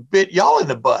back and bit y'all in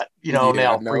the butt,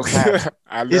 now.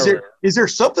 I know. Is there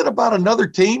something about another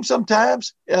team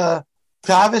sometimes,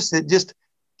 Tyvis, that just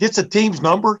gets a team's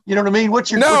number? You know what I mean?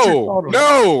 What's your thought on that?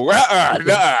 No,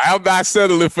 I'm not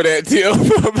settling for that, Tim.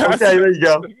 Okay, there you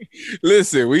go.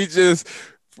 Listen, we just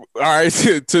all right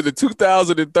to the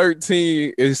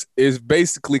 2013 is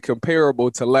basically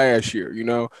comparable to last year.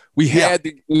 We had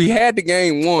the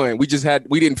game won. We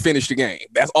didn't finish the game.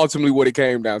 That's ultimately what it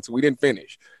came down to. We didn't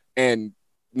finish, and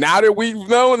now that we've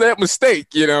known that mistake,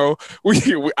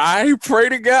 I pray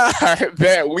to God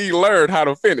that we learned how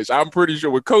to finish. I'm pretty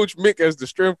sure with Coach Mick as the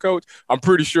strength coach, I'm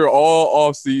pretty sure all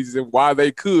offseason, while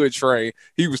they could train,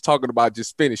 he was talking about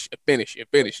just finish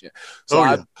it. So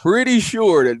I'm pretty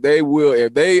sure that they will.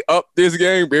 If they up this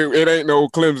game, it ain't no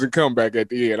Clemson comeback at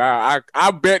the end. I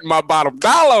bet my bottom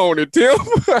dollar on it, Tim.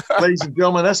 Ladies and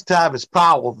gentlemen, that's Tyvis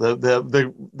Powell,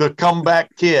 the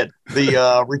comeback kid,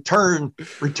 the return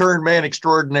man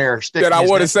extraordinaire. And I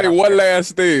want to say one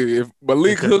last thing. If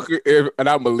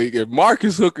if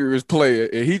Marcus Hooker is playing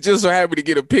and he just so happy to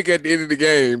get a pick at the end of the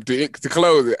game to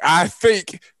close it, I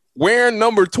think wearing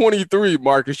number 23,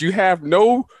 Marcus, you have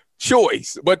no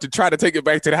choice but to try to take it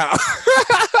back to the house.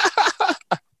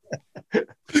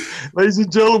 Ladies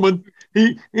and gentlemen,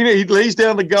 he lays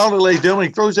down the gauntlet, he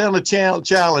throws down the challenge.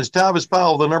 Tyvis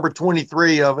Powell, the number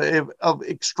 23 of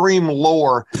extreme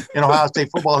lore in Ohio State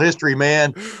football history,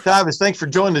 man. Tyvis, thanks for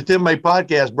joining the Tim May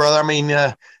podcast, brother. I mean,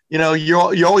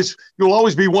 you'll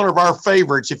always be one of our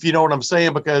favorites, if you know what I'm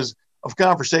saying, because of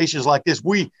conversations like this.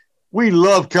 We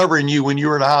love covering you when you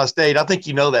were at Ohio State. I think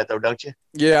you know that, though, don't you?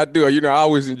 Yeah, I do. I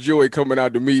always enjoy coming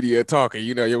out to media talking.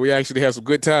 We actually have some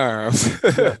good times.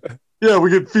 Yeah,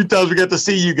 a few times we got to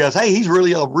see you guys. Hey, he's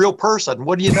really a real person.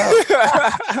 What do you know?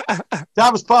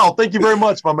 Tyvis Powell, thank you very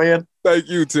much, my man. Thank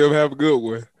you, Tim. Have a good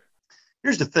one.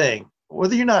 Here's the thing.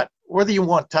 Whether you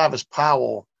want Tyvis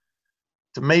Powell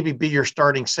to maybe be your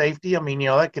starting safety,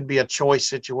 that could be a choice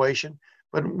situation.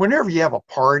 But whenever you have a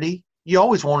party, you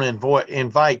always want to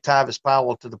invite Tyvis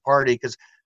Powell to the party, because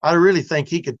I really think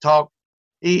he could talk.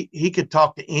 He could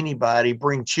talk to anybody,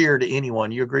 bring cheer to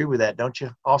anyone. You agree with that, don't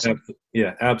you? Awesome.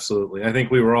 Yeah, absolutely. I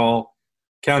think we were all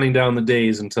counting down the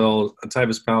days until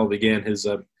Tyvis Powell began his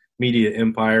media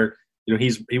empire.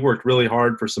 He worked really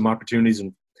hard for some opportunities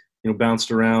and bounced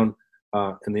around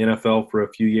in the NFL for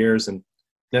a few years, and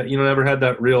never had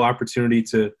that real opportunity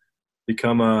to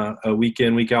become a week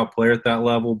in, week out player at that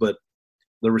level. But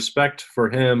the respect for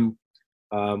him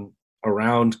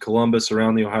around Columbus,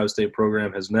 around the Ohio State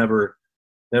program, has never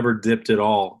dipped at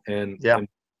all. And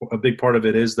a big part of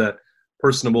it is that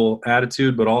personable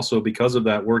attitude, but also because of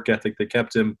that work ethic that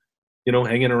kept him,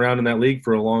 hanging around in that league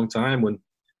for a long time when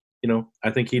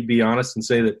I think he'd be honest and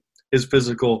say that his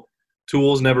physical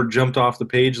tools never jumped off the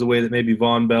page the way that maybe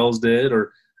Von Bell's did,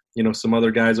 or some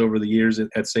other guys over the years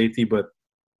at safety. But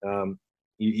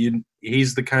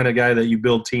he's the kind of guy that you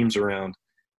build teams around.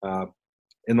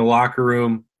 In the locker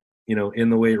room, in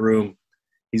the weight room,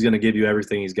 he's going to give you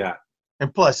everything he's got.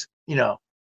 And plus,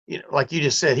 like you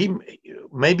just said, he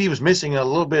was missing a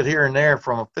little bit here and there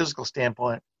from a physical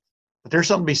standpoint, but there's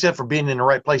something to be said for being in the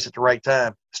right place at the right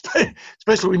time,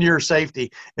 especially when you're a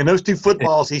safety. And those two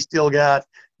footballs he still got,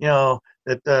 that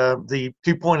the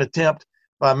 2-point attempt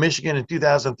by Michigan in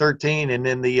 2013, and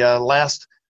then the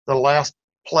last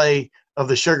play of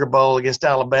the Sugar Bowl against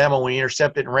Alabama when he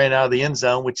intercepted and ran out of the end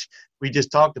zone, which we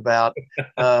just talked about.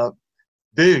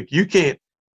 Dude, you can't.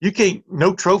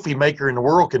 No trophy maker in the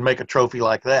world can make a trophy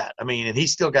like that. I mean, and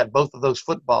he's still got both of those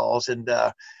footballs, and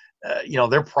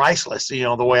they're priceless.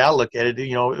 The way I look at it,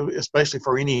 especially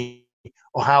for any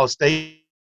Ohio State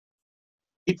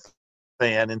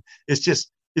fan, and it's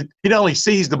just he not only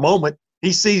seized the moment,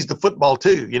 he seized the football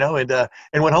too.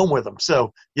 And went home with them.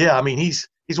 So yeah, I mean, he's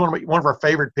one of our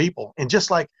favorite people. And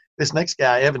just like this next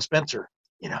guy, Evan Spencer,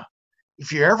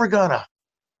 if you're ever gonna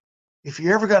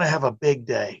have a big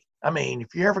day. I mean,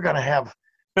 if you're ever going to have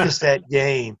just that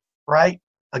game, right,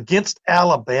 against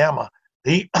Alabama,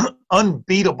 the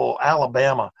unbeatable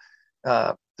Alabama,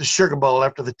 the Sugar Bowl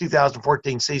after the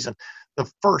 2014 season, the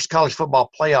first college football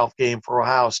playoff game for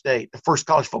Ohio State, the first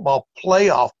college football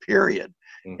playoff period.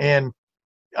 Mm-hmm. And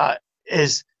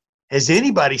has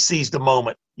anybody seized the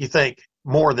moment, you think,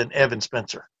 more than Evan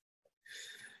Spencer?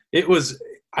 It was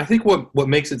 – I think what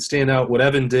makes it stand out, what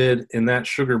Evan did in that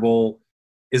Sugar Bowl –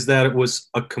 is that it was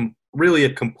really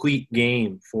a complete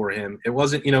game for him. It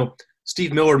wasn't,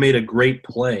 Steve Miller made a great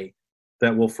play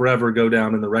that will forever go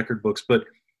down in the record books. But,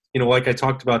 like I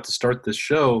talked about to start this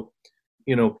show,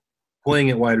 playing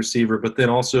at wide receiver, but then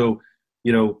also,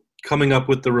 coming up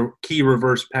with the key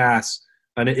reverse pass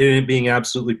and it being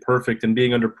absolutely perfect and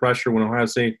being under pressure when Ohio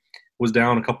State was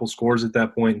down a couple scores at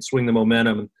that point and swing the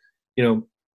momentum and,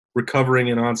 recovering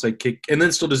an onside kick and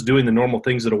then still just doing the normal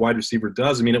things that a wide receiver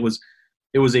does. I mean, it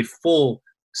was a full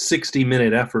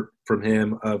 60-minute effort from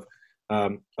him of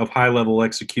high-level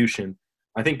execution.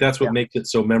 I think that's what makes it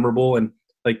so memorable. And,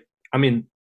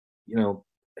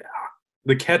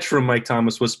 the catch from Mike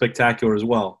Thomas was spectacular as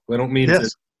well. I don't mean to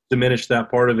diminish that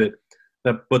part of it.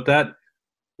 But that,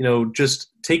 just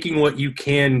taking what you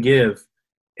can give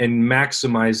and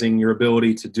maximizing your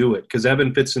ability to do it. Because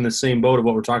Evan fits in the same boat of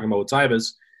what we're talking about with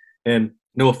Tyvis. And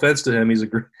no offense to him,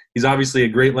 he's obviously a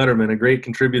great letterman, a great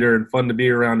contributor, and fun to be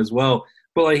around as well.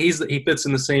 But he fits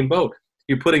in the same boat.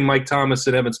 You're putting Mike Thomas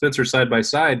and Evan Spencer side by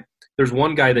side. There's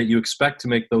one guy that you expect to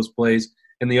make those plays,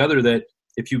 and the other that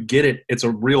if you get it, it's a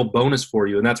real bonus for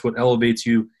you, and that's what elevates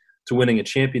you to winning a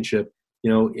championship.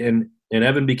 And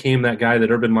Evan became that guy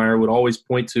that Urban Meyer would always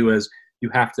point to as you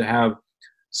have to have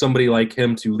somebody like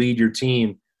him to lead your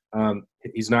team.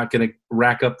 He's not going to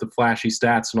rack up the flashy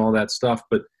stats and all that stuff,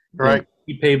 but right.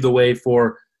 He paved the way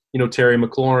for, Terry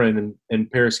McLaurin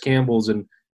and Paris Campbell's and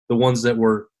the ones that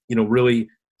were, really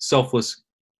selfless,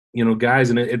 guys.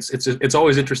 And it's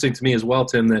always interesting to me as well,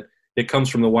 Tim, that it comes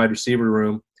from the wide receiver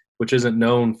room, which isn't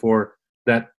known for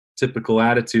that typical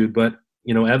attitude. But,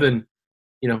 Evan,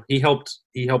 he helped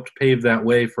pave that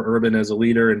way for Urban as a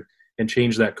leader and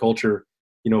change that culture,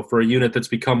 for a unit that's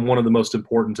become one of the most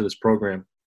important to this program.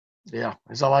 Yeah.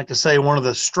 As I like to say, one of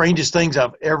the strangest things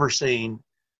I've ever seen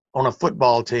on a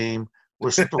football team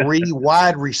was 3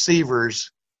 wide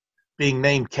receivers being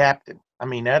named captain. I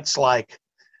mean, that's like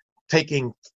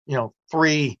taking,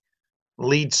 3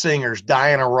 lead singers,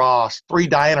 3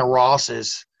 Diana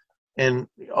Rosses, and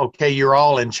okay, you're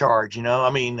all in charge, I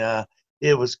mean,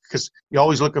 it was because you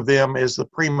always look at them as the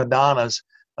prima donnas,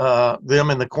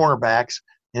 them and the cornerbacks,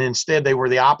 and instead they were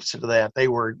the opposite of that. They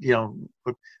were, we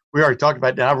already talked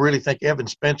about that. I really think Evan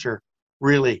Spencer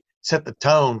really set the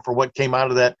tone for what came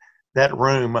out of that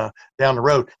room down the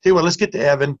road. Tell you what, let's get to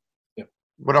Evan. Yeah.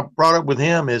 What I brought up with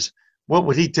him is, what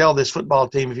would he tell this football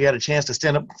team if he had a chance to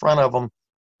stand up in front of them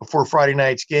before Friday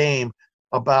night's game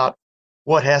about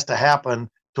what has to happen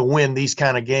to win these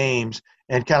kind of games,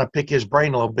 and kind of pick his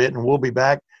brain a little bit. And we'll be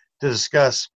back to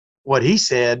discuss what he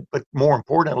said, but more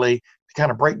importantly, to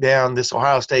kind of break down this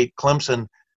Ohio State-Clemson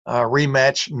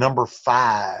rematch number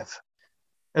 5.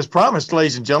 As promised,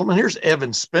 ladies and gentlemen, here's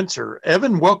Evan Spencer.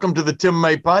 Evan, welcome to the Tim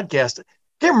May podcast.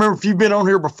 Can't remember if you've been on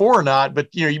here before or not, but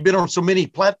you've been on so many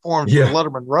platforms with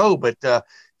Letterman Row. But if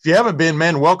you haven't been,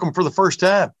 man, welcome for the first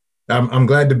time. I'm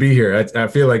glad to be here. I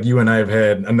feel like you and I have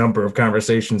had a number of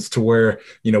conversations to where,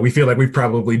 we feel like we've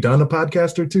probably done a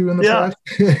podcast or two in the past.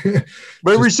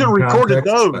 Maybe we should have recorded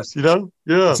those,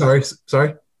 Yeah.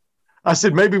 Sorry. I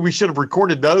said maybe we should have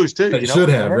recorded those too. Should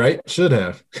have, right? Should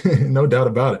have. No doubt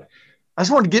about it. I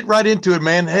just wanted to get right into it,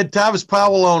 man. I had Tyvis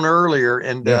Powell on earlier,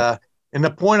 and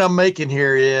the point I'm making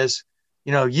here is,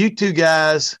 you two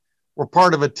guys were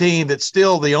part of a team that's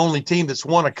still the only team that's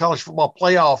won a college football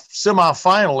playoff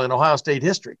semifinal in Ohio State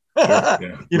history. Because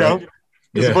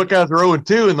the Buckeyes are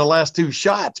 0-2 in the last two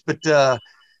shots. But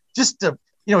just to,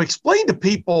 explain to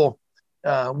people,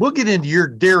 we'll get into your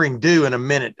daring do in a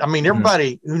minute. I mean,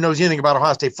 everybody who knows anything about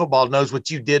Ohio State football knows what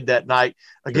you did that night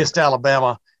against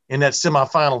Alabama in that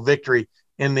semifinal victory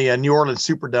in the New Orleans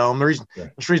Superdome.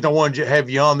 The reason I wanted to have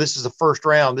you on, this is the first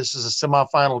round. This is a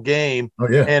semifinal game.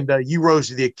 And you rose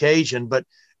to the occasion. But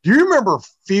do you remember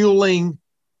feeling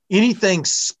anything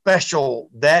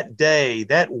special that day,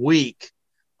 that week,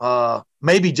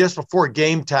 maybe just before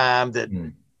game time, that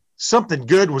something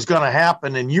good was going to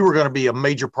happen and you were going to be a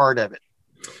major part of it?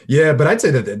 Yeah, but I'd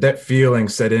say that feeling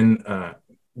set in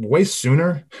way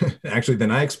sooner, actually,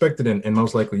 than I expected, and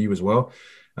most likely you as well.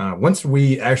 Once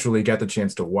we actually got the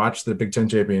chance to watch the Big Ten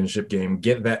championship game,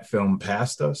 get that film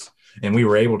past us, and we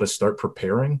were able to start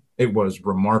preparing, it was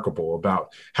remarkable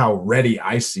about how ready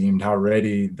I seemed, how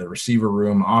ready the receiver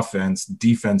room, offense,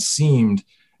 defense seemed,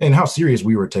 and how serious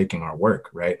we were taking our work,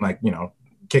 right? Like,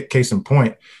 case in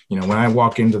point, when I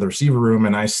walk into the receiver room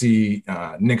and I see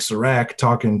Nick Serac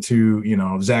talking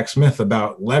to, Zach Smith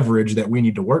about leverage that we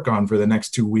need to work on for the next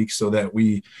 2 weeks so that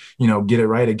we, get it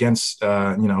right against,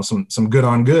 some good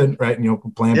on good, right?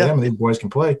 Playing them, these boys can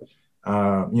play.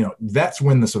 That's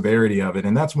when the severity of it.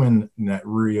 And that's when that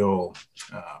real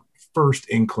first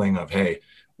inkling of, hey,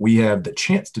 we have the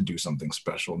chance to do something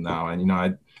special now.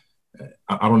 And,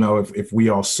 I don't know if we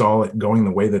all saw it going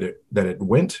the way that it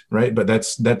went, right? But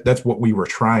that's what we were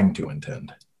trying to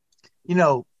intend.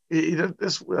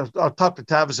 This I'll talk to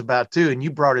Tyvis about too, and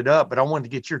you brought it up, but I wanted to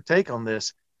get your take on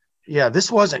this. Yeah,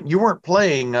 you weren't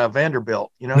playing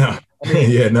Vanderbilt, No. No.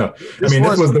 This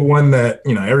was the one that,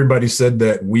 everybody said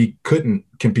that we couldn't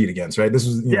compete against, right? This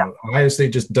was, Ohio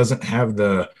State just doesn't have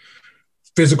the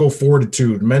physical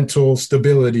fortitude, mental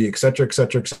stability, et cetera,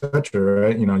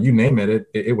 right? You name it,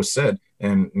 it was said.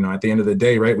 And, at the end of the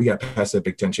day, right, we got past that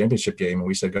Big Ten championship game and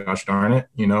we said, gosh darn it,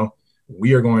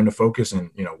 we are going to focus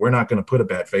and, we're not going to put a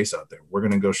bad face out there. We're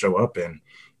going to go show up and,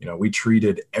 we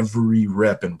treated every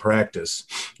rep in practice,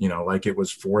 like it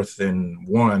was 4th and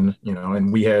 1,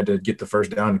 and we had to get the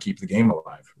first down to keep the game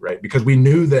alive, right? Because we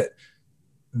knew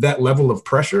that level of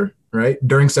pressure, right,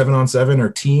 during 7-on-7 or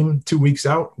team 2 weeks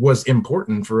out was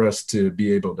important for us to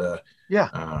be able to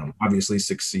obviously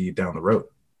succeed down the road.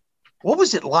 What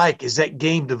was it like as that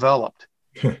game developed?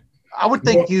 I would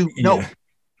think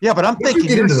but I'm thinking you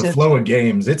get into the flow of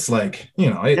games, it's like,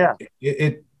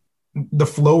 the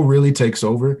flow really takes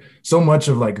over. So much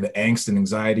of like the angst and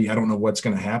anxiety, I don't know what's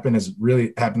going to happen, is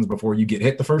really happens before you get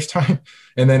hit the first time.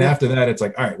 And then after that, it's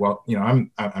like, all right, well,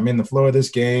 I'm in the flow of this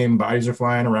game, bodies are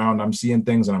flying around, I'm seeing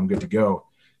things and I'm good to go.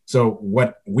 So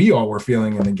what we all were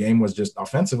feeling in the game was just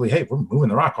offensively, hey, we're moving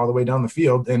the rock all the way down the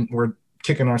field and we're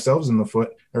kicking ourselves in the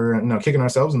foot, or kicking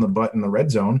ourselves in the butt in the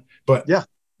red zone. But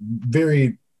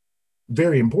very,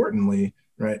 very importantly,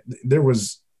 right, there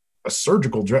was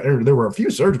there were a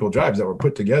few surgical drives that were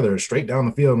put together straight down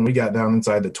the field, and we got down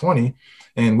inside the 20,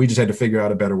 and we just had to figure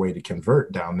out a better way to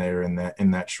convert down there in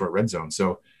that short red zone.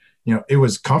 So, it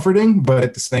was comforting, but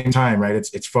at the same time, right,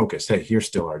 it's focused. Hey, here's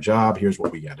still our job. Here's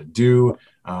what we got to do.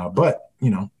 But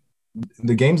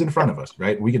the game's in front of us,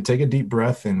 right? We can take a deep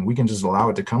breath and we can just allow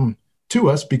it to come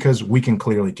to us because we can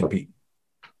clearly compete.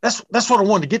 That's what I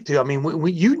wanted to get to. I mean,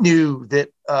 you knew that,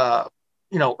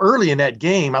 early in that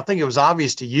game, I think it was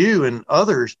obvious to you and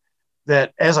others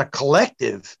that as a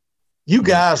collective, you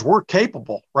guys were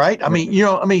capable, right? I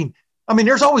mean,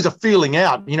 there's always a feeling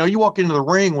out. You walk into the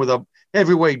ring with a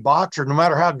heavyweight boxer, no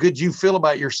matter how good you feel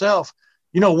about yourself,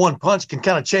 one punch can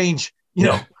kind of change,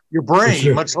 your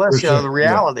brain, much less the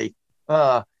reality.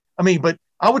 Yeah. But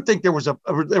I would think there was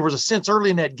a sense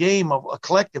early in that game of a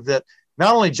collective that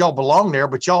not only did y'all belong there,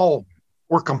 but y'all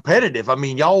were competitive. I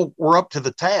mean, y'all were up to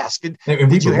the task. And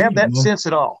did you have that sense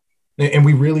at all? And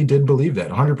we really did believe that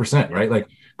 100%, right? Like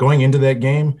going into that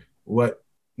game, what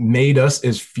made us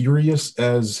as furious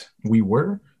as we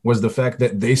were was the fact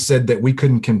that they said that we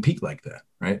couldn't compete like that,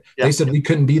 right? Yeah. They said we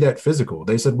couldn't be that physical.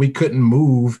 They said we couldn't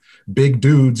move big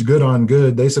dudes good on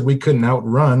good. They said we couldn't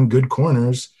outrun good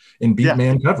corners and beat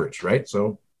man coverage, right?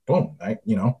 So boom,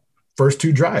 first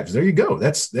two drives, there you go.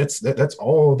 That's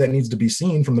all that needs to be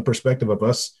seen from the perspective of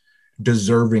us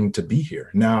deserving to be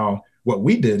here. Now, what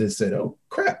we did is said, oh,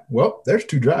 crap, well, there's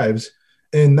 2 drives.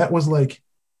 And that was like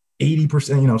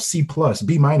 80%, C plus,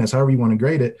 B minus, however you want to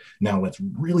grade it. Now let's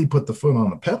really put the foot on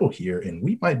the pedal here, and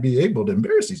we might be able to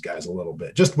embarrass these guys a little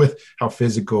bit, just with how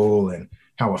physical and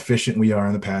how efficient we are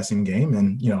in the passing game.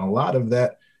 And, a lot of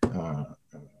that kind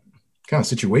of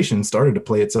situation started to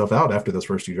play itself out after those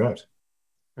first 2 drives.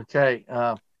 Okay.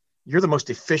 You're the most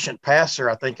efficient passer,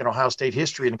 I think, in Ohio State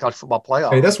history in the college football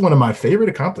playoff. Hey, that's one of my favorite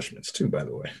accomplishments too, by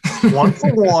the way. 1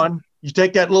 for 1. You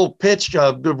take that little pitch,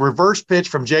 the reverse pitch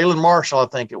from Jalen Marshall, I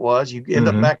think it was. You end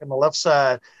up back on the left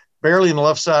side, barely in the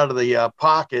left side of the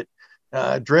pocket,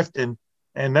 drifting.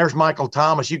 And there's Michael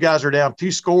Thomas. You guys are down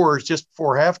 2 scores just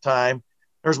before halftime.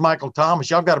 There's Michael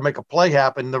Thomas. Y'all got to make a play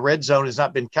happen. The red zone has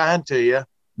not been kind to you.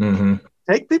 Mm-hmm.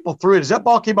 Take people through it. As that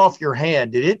ball came off your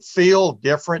hand, did it feel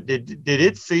different? Did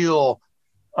it feel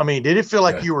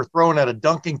like you were throwing at a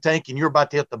dunking tank and you were about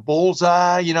to hit the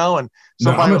bullseye, and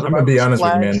somebody I'm going to be honest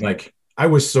with you, man. Like, I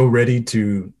was so ready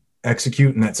to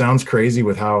execute, and that sounds crazy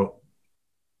with how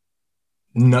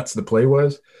nuts the play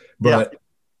was, but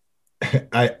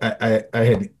I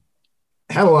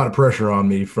had a lot of pressure on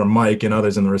me from Mike and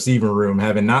others in the receiving room,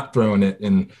 having not thrown it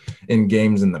in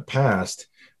games in the past.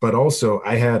 But also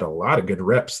I had a lot of good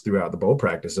reps throughout the bowl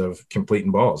practice of completing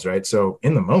balls, right? So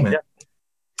in the moment,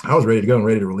 I was ready to go and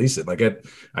ready to release it. Like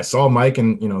I saw Mike,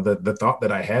 and the thought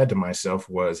that I had to myself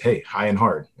was, hey, high and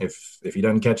hard. If he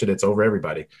doesn't catch it, it's over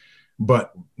everybody.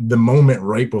 But the moment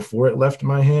right before it left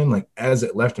my hand, like as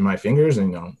it left in my fingers,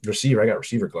 and I got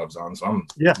receiver gloves on, so I'm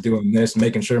doing this,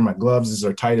 making sure my gloves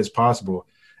are tight as possible.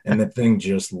 And the thing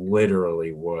just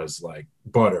literally was like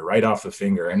butter right off the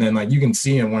finger. And then like you can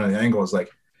see in one of the angles, like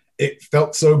it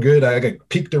felt so good. I got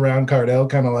peeked around Cardell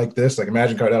kind of like this, like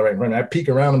imagine Cardell right in front. I peek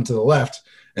around him to the left.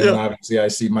 And obviously I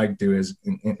see Mike do his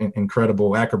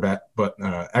incredible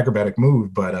acrobatic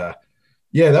move. But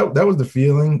that was the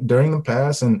feeling during the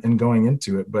pass and going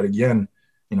into it. But again,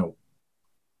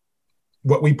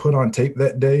 what we put on tape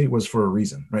that day was for a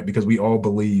reason, right? Because we all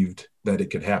believed that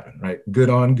it could happen, right? Good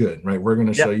on good, right? We're going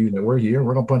to show you that we're here, and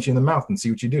we're going to punch you in the mouth and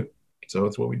see what you do. So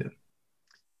that's what we did.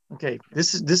 Okay.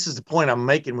 This is the point I'm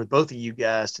making with both of you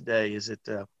guys today is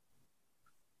that,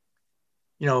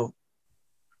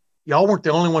 y'all weren't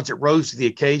the only ones that rose to the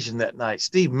occasion that night.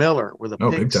 Steve Miller with a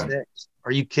pick six.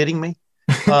 Are you kidding me?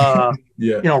 Right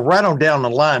on down the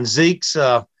line. Zeke's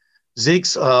run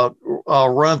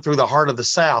through the heart of the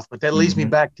South, but that leads me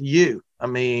back to you. I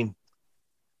mean,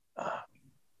 I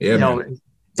know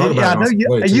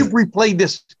you've replayed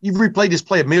this. You've replayed this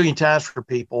play a million times for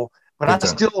people, but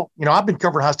I've been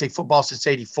covering high state football since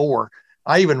 '84.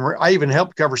 I even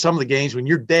helped cover some of the games when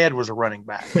your dad was a running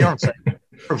back. You know what I'm saying?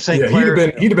 From St.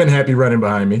 Clair. He'd have been happy running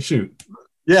behind me. Shoot.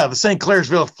 Yeah, the St.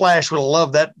 Clairsville Flash would have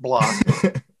loved that block.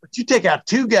 But you take out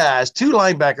 2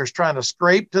 linebackers trying to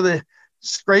scrape to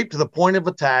the point of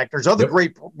attack. There's other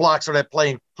great blocks on that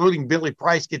play, including Billy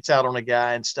Price gets out on a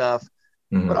guy and stuff.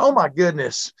 Mm-hmm. But, oh, my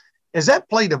goodness, as that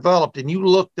play developed and you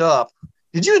looked up,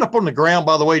 did you end up on the ground,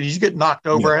 by the way? Did you get knocked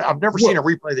over? Yeah. I've never seen a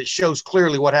replay that shows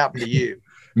clearly what happened to you.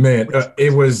 Man,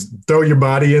 it was throw your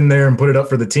body in there and put it up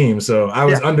for the team. So I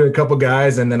was under a couple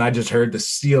guys, and then I just heard the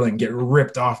ceiling get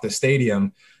ripped off the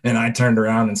stadium, and I turned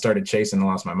around and started chasing and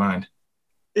lost my mind.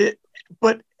 I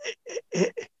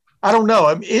don't know.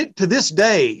 I mean, to this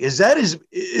day, is that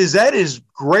as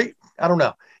great? I don't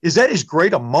know. Is that as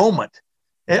great a moment?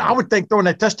 And I would think throwing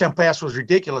that touchdown pass was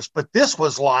ridiculous, but this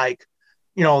was like,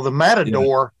 the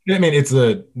matador. Yeah. I mean, it's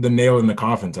the nail in the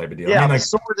coffin type of deal. Yeah, I mean, like,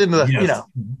 sword in the,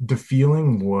 the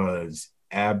feeling was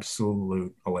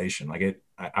absolute elation. Like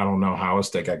I don't know how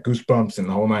else. I got goosebumps and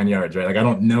the whole 9 yards, right? Like I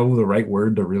don't know the right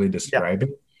word to really describe it.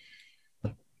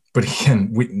 But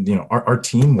again, our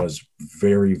team was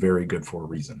very, very good for a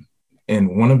reason.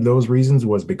 And one of those reasons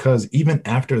was because even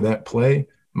after that play,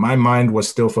 my mind was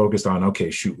still focused on, okay,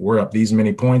 shoot, we're up these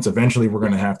many points. Eventually we're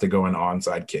going to have to go an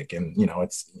onside kick. And,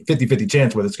 it's 50-50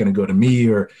 chance whether it's going to go to me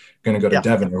or going to go to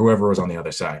Devin or whoever was on the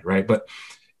other side, right? But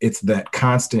it's that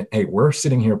constant, hey, we're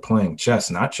sitting here playing chess,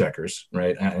 not checkers,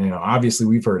 right? And, obviously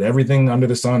we've heard everything under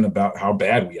the sun about how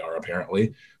bad we are,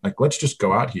 apparently. Like, let's just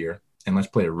go out here and let's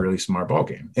play a really smart ball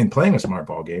game. And playing a smart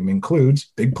ball game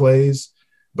includes big plays,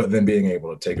 but then being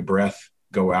able to take a breath,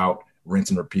 go out, rinse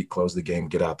and repeat, close the game,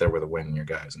 get out there with a win in your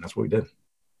guys. And that's what we did.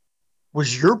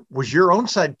 Was your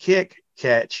onside kick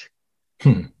catch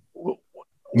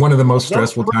one of the most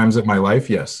stressful times of my life?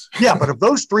 Yes. Yeah. But of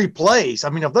those 3 plays,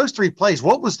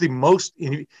 what was the most,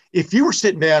 if you were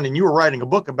sitting down and you were writing a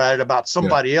book about it, about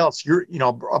somebody else,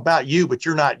 about you, but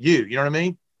you're not you know what I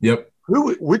mean? Yep.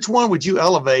 Which one would you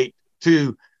elevate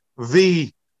to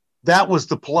the that was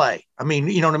the play. I mean,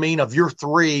 you know what I mean? Of your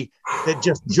three that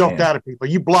just jumped out at people.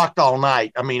 You blocked all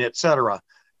night. I mean, et cetera.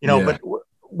 You know, but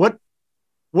what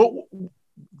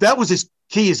that was as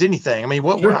key as anything. I mean,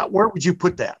 where would you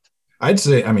put that? I'd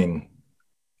say, I mean,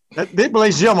 ladies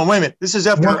and gentlemen, wait a minute. This is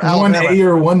after 1A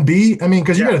or 1B. I mean,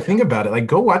 because you got to think about it. Like,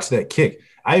 go watch that kick.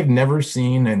 I've never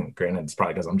seen, and granted, it's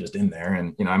probably because I'm just in there,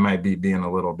 and I might be being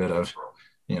a little bit of,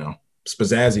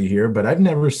 spazazzy here, but I've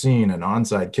never seen an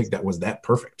onside kick that was that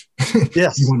perfect.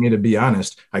 Yes, you want me to be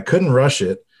honest. I couldn't rush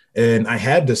it, and I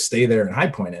had to stay there and high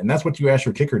point it, and that's what you ask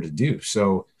your kicker to do.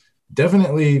 So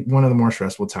definitely one of the more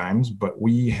stressful times, but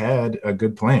we had a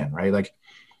good plan, right? Like,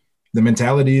 the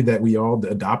mentality that we all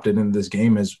adopted in this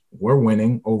game is we're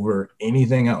winning over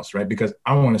anything else, right? Because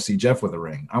I want to see Jeff with a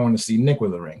ring. I want to see Nick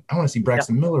with a ring. I want to see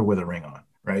Braxton Miller with a ring on,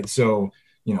 right? So,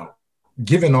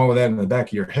 given all of that in the back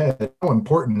of your head, how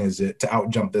important is it to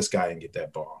out-jump this guy and get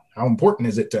that ball? How important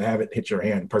is it to have it hit your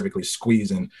hand perfectly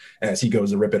squeeze, and as he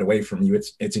goes to rip it away from you,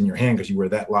 it's in your hand because you were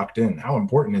that locked in? How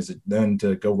important is it then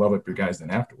to go love up your guys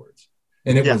then afterwards?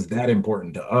 And it was that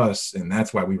important to us, and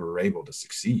that's why we were able to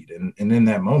succeed. And in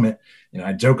that moment,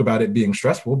 I joke about it being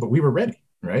stressful, but we were ready,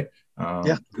 right?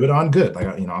 Good on good. Like,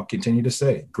 I'll continue to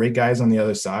say, great guys on the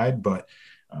other side, but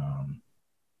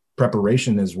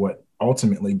preparation is what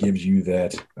ultimately gives you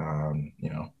that, kind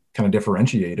of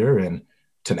differentiator, and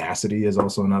tenacity is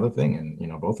also another thing.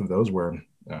 And, both of those were,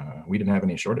 we didn't have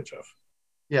any shortage of.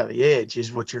 Yeah, the edge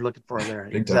is what you're looking for there.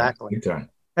 Big exactly. Time. Big time.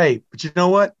 Hey, but you know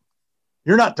what?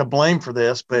 You're not to blame for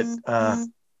this, but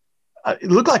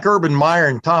it looked like Urban Meyer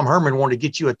and Tom Herman wanted to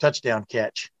get you a touchdown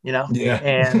catch,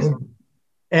 Yeah.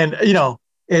 And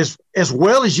as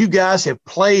well as you guys have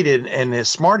played and as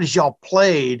smart as y'all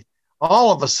played,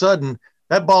 all of a sudden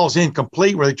that ball's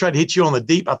incomplete where they tried to hit you on the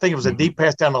deep. I think it was a deep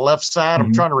pass down the left side.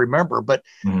 I'm trying to remember, but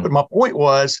my point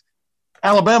was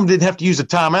Alabama didn't have to use a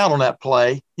timeout on that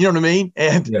play. You know what I mean?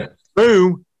 And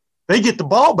boom. They get the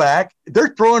ball back.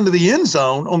 They're throwing to the end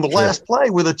zone on the last play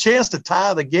with a chance to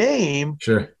tie the game.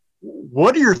 Sure.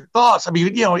 What are your thoughts? I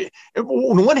mean,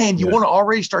 on one hand, you want to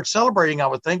already start celebrating, I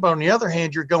would think, but on the other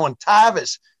hand, you're going,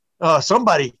 Tyvis,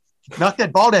 somebody knock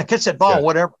that ball down, catch that ball,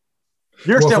 whatever.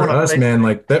 For us, man,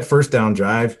 like that first down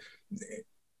drive,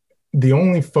 the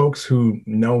only folks who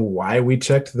know why we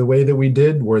checked the way that we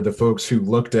did were the folks who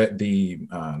looked at the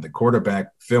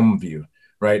quarterback film view,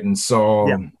 right, and saw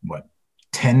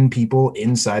 10 people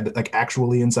inside,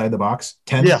 actually inside the box,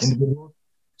 10 individuals.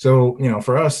 So,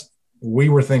 for us, we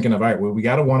were thinking of, all right, well, we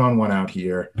got a one-on-one out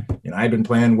here. I've been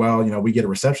playing well. We get a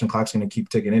reception, clock's going to keep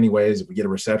ticking anyways. If we get a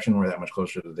reception, we're that much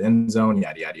closer to the end zone,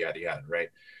 yada, yada, yada, yada, right?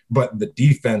 But the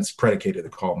defense predicated the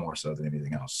call more so than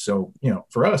anything else. So,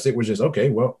 for us, it was just, okay,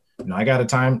 well, I got a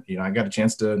time, I got a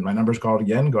chance to, my number's called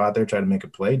again, go out there, try to make a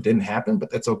play. Didn't happen, but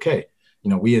that's okay.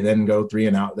 We then go 3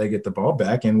 and out, they get the ball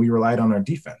back, and we relied on our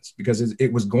defense because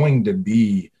it was going to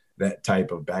be that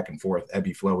type of back and forth,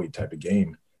 ebby flowy type of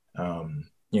game. And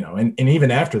even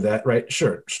after that, right,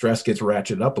 sure, stress gets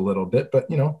ratcheted up a little bit, but,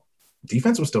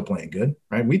 defense was still playing good,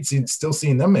 right? We'd still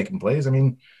seeing them making plays. I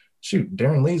mean, shoot,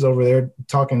 Darren Lee's over there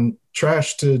talking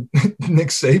trash to Nick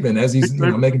Saban as he's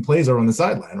making plays over on the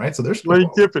sideline, right? So they're playing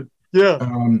different. Yeah.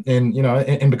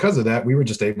 And because of that, we were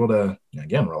just able to,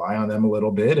 again, rely on them a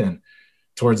little bit. And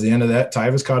towards the end of that,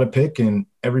 Tyvis caught a pick, and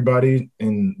everybody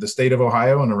in the state of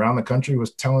Ohio and around the country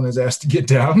was telling his ass to get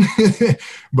down.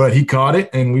 But he caught it,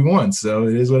 and we won. So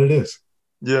it is what it is.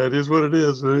 Yeah, it is what it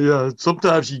is.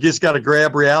 Sometimes you just got to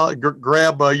grab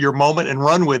your moment and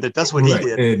run with it. That's what he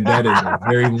did. And that is a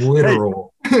very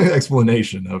literal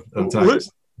explanation of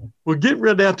Tyvis. Well, get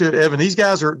right down to it, Evan. These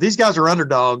guys are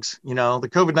underdogs. The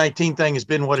COVID-19 thing has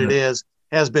been what it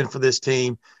has been for this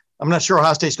team. I'm not sure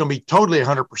Ohio State's going to be totally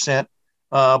 100%.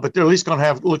 But they're at least going to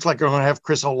have – looks like they're going to have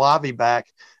Chris Olave back,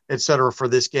 et cetera, for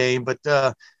this game. But,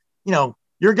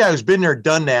 you're a guy who's been there,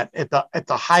 done that at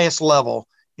the highest level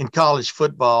in college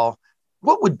football.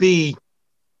 What would be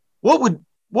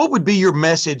your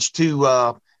message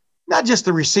to not just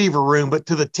the receiver room, but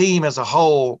to the team as a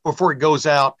whole before it goes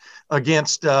out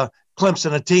against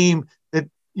Clemson, a team that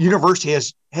University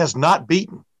has not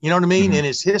beaten? You know what I mean? In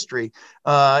its history.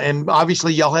 And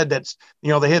obviously y'all had that,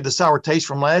 they had the sour taste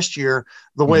from last year,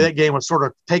 the way that game was sort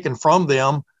of taken from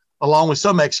them, along with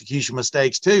some execution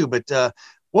mistakes too. But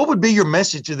what would be your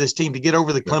message to this team to get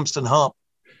over the Clemson hump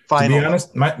finally? To be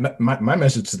honest, my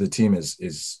message to the team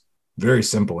is very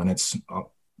simple, and it's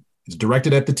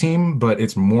directed at the team, but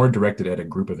it's more directed at a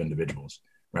group of individuals,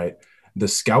 right? The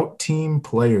scout team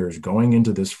players going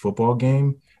into this football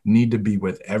game need to be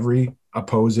with every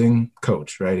opposing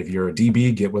coach, right? If you're a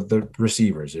DB, get with the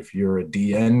receivers. If you're a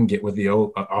DN, get with the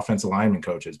offensive lineman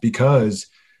coaches, because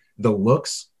the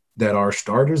looks that our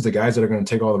starters, the guys that are going to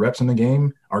take all the reps in the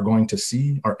game, are going to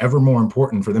see are ever more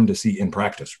important for them to see in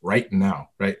practice right now,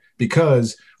 right?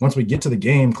 Because once we get to the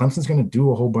game, Clemson's going to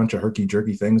do a whole bunch of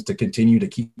herky-jerky things to continue to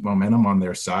keep momentum on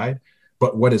their side.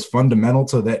 But what is fundamental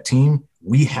to that team,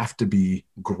 we have to be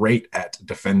great at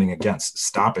defending against,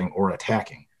 stopping or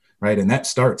attacking, right? And that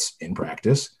starts in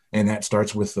practice, and that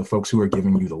starts with the folks who are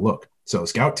giving you the look. So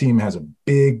scout team has a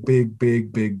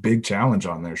big challenge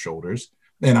on their shoulders.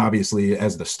 And obviously,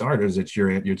 as the starters, it's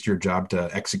your job to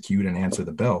execute and answer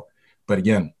the bell. But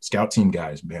again, scout team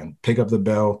guys, man, pick up the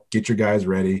bell, get your guys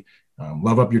ready,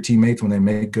 love up your teammates when they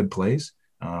make good plays,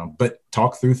 but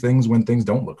talk through things when things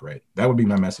don't look right. That would be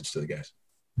my message to the guys.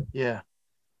 Yeah.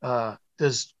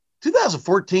 Does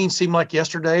 2014 seem like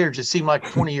yesterday, or does it seem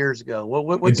like 20 years ago?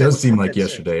 It does seem like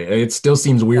yesterday. It still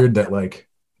seems weird that like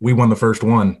we won the first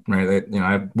one, right?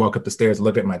 I walk up the stairs,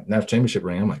 look at my national championship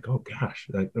ring. I'm like, oh gosh,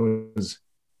 that was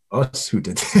us who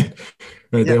did that.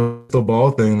 Right? Yeah. The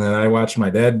ball thing that I watched my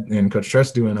dad and Coach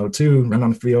Tress do in 2002, run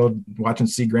on the field, watching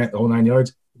C. Grant the whole 9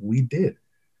 yards. We did,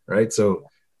 right? So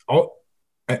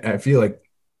I feel like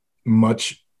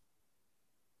much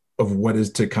of what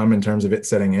is to come in terms of it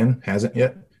setting in hasn't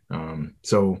yet.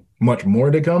 So much more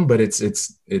to come, but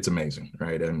it's amazing,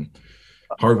 right? And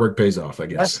hard work pays off, I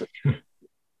guess.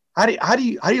 How do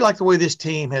you like the way this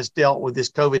team has dealt with this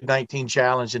COVID-19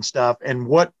 challenge and stuff? And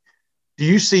what do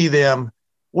you see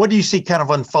kind of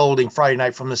unfolding Friday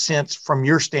night from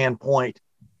your standpoint?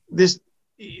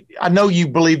 I know you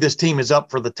believe this team is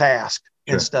up for the task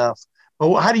and stuff,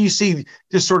 but how do you see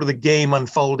just sort of the game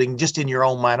unfolding just in your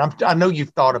own mind? I know you've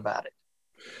thought about it.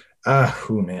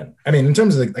 Man. I mean, in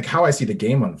terms of like how I see the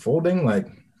game unfolding, like,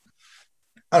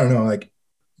 I don't know, like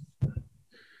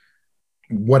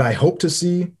what I hope to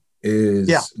see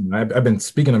is I've been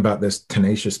speaking about this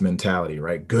tenacious mentality,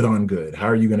 right? Good on good. How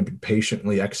are you going to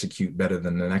patiently execute better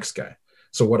than the next guy?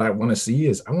 So what I want to see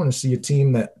is I want to see a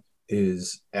team that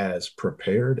is as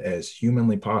prepared as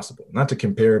humanly possible. Not to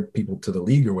compare people to the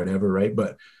league or whatever, right?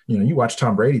 But, you watch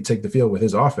Tom Brady take the field with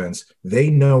his offense. They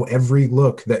know every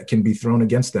look that can be thrown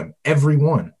against them, every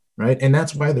one, right? And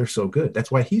that's why they're so good.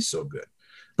 That's why he's so good.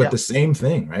 But the same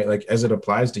thing, right? Like as it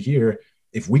applies to here,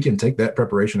 if we can take that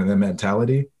preparation and that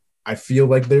mentality, I feel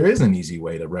like there is an easy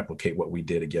way to replicate what we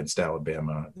did against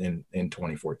Alabama in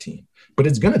 2014. But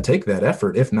it's going to take that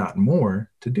effort, if not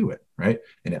more, to do it, right?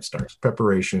 And it starts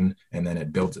preparation, and then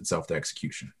it builds itself to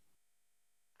execution.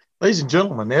 Ladies and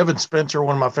gentlemen, Evan Spencer,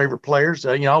 one of my favorite players.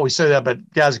 I always say that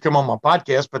about guys that come on my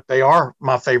podcast, but they are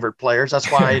my favorite players.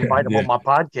 That's why I invite them on my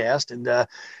podcast. And,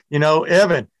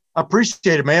 Evan, I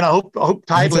appreciate it, man. I hope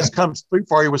Titleist comes through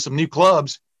for you with some new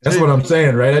clubs. That's what I'm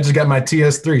saying, right? I just got my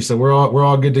TS3, so we're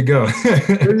all good to go.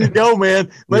 There you go,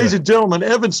 man. Ladies and gentlemen,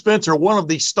 Evan Spencer, one of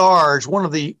the stars, one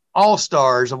of the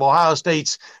all-stars of Ohio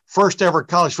State's first ever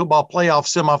college football playoff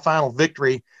semifinal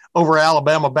victory over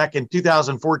Alabama back in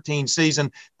 2014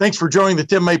 season. Thanks for joining the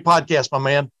Tim May podcast, my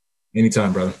man.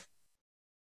 Anytime, brother.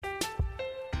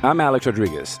 I'm Alex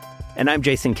Rodriguez. And I'm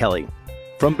Jason Kelly.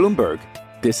 From Bloomberg,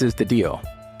 this is The Deal.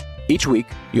 Each week,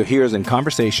 you'll hear us in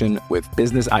conversation with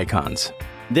business icons.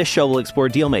 This show will explore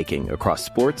deal-making across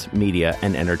sports, media,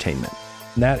 and entertainment.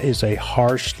 That is a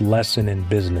harsh lesson in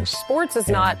business. Sports is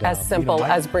not as simple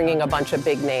as bringing a bunch of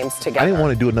big names together. I didn't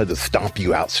want to do another stomp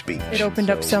you out speech. It opened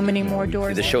up so many more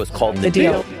doors. The show is called The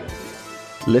Deal.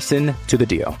 Listen to The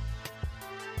Deal.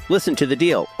 Listen to The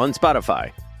Deal on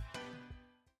Spotify.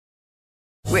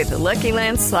 With the Lucky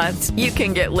Land Slots, you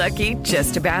can get lucky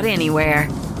just about anywhere.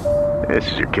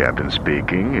 This is your captain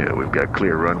speaking. We've got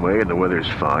clear runway and the weather's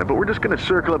fine, but we're just going to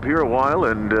circle up here a while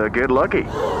and get lucky.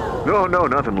 No,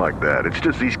 nothing like that. It's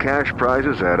just these cash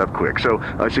prizes add up quick. So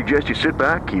I suggest you sit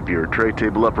back, keep your tray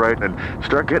table upright, and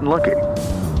start getting lucky.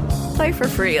 Play for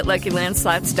free at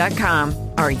LuckyLandSlots.com.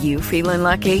 Are you feeling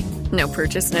lucky? No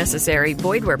purchase necessary.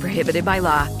 Void where prohibited by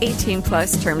law.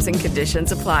 18+ terms and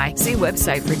conditions apply. See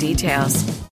website for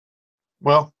details.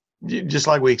 Well, just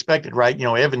like we expected, right?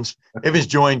 Evans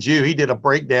joined you. He did a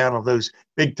breakdown of those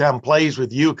big time plays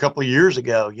with you a couple of years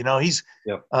ago. These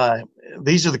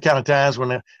are the kind of times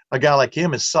when a guy like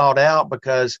him is sought out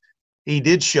because he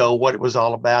did show what it was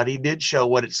all about. He did show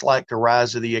what it's like to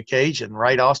rise to the occasion,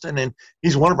 right, Austin? And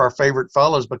he's one of our favorite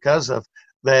fellows because of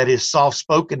that, his soft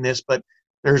spokenness, but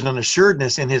there's an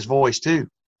assuredness in his voice too.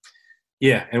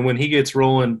 Yeah. And when he gets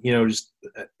rolling,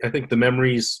 I think the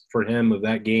memories for him of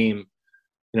that game,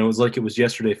 it was like it was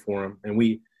yesterday for him. And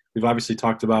we've obviously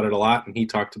talked about it a lot, and he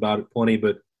talked about it plenty,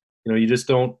 but, you just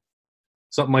don't –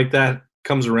 something like that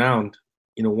comes around,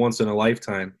 once in a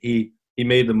lifetime. He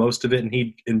made the most of it, and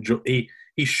he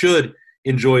should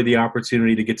enjoy the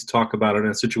opportunity to get to talk about it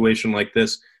in a situation like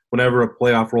this whenever a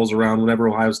playoff rolls around, whenever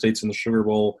Ohio State's in the Sugar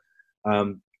Bowl.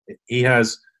 He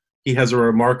has a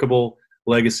remarkable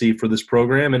legacy for this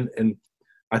program, and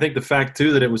I think the fact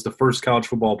too that it was the first college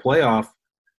football playoff,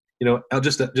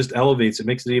 just elevates it,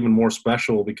 makes it even more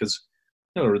special because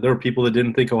there were people that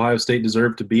didn't think Ohio State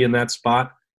deserved to be in that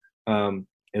spot, and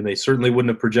they certainly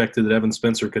wouldn't have projected that Evan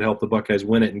Spencer could help the Buckeyes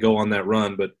win it and go on that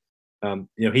run. But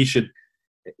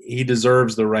he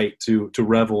deserves the right to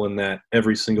revel in that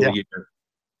every single year.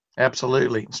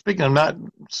 Absolutely. Speaking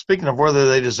of whether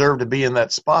they deserve to be in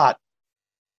that spot,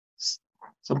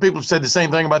 some people have said the same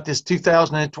thing about this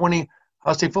 2020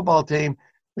 Ohio State football team,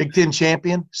 Big Ten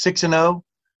champion, 6-0.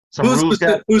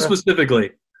 Who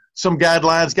specifically? Some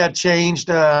guidelines got changed.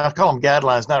 I call them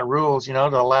guidelines, not rules, to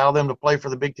allow them to play for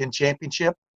the Big Ten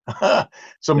championship.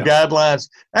 Guidelines.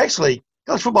 Actually,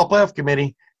 College Football Playoff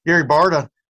Committee, Gary Barta,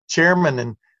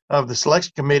 chairman of the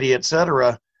selection committee, et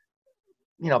cetera,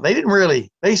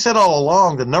 they said all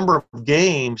along the number of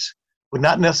games would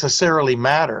not necessarily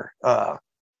matter.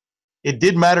 It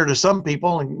did matter to some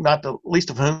people, and not the least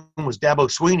of whom was Dabo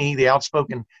Swinney, the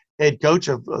outspoken head coach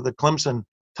of the Clemson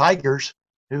Tigers,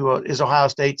 who is Ohio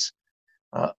State's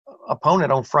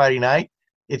opponent on Friday night.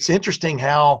 It's interesting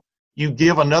how you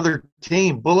give another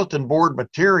team bulletin board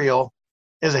material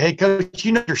as a head coach.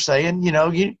 You know what you're saying. You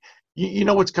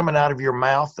know what's coming out of your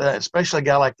mouth, especially a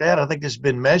guy like that. I think this has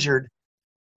been measured.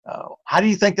 How do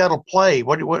you think that'll play?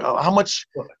 How much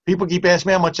people keep asking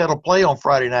me how much that'll play on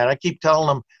Friday night? I keep telling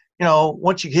them,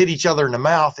 once you hit each other in the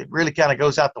mouth, it really kind of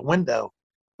goes out the window.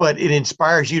 But it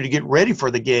inspires you to get ready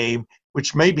for the game,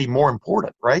 which may be more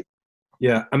important, right?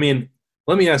 Yeah. I mean,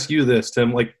 let me ask you this,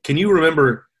 Tim. Can you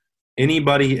remember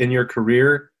anybody in your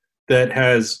career that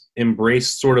has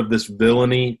embraced sort of this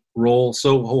villainy role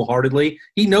so wholeheartedly?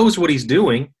 He knows what he's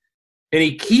doing, and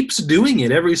he keeps doing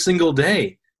it every single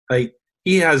day.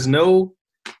 He has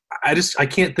I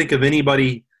can't think of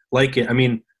anybody like it. I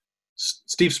mean,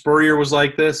 Steve Spurrier was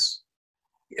like this,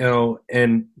 and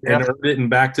earned it and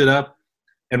backed it up.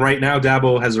 And right now,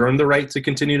 Dabo has earned the right to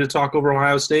continue to talk over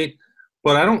Ohio State.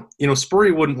 But I don't,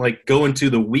 Spurrier wouldn't go into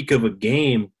the week of a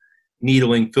game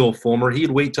needling Phil Fulmer.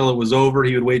 He'd wait till it was over.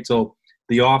 He would wait till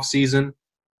the off season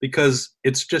because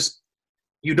it's just,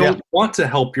 you don't want to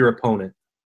help your opponent.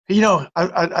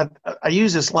 I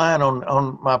used this line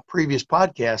on my previous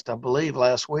podcast, I believe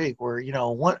last week, where,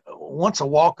 once a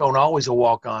walk-on, always a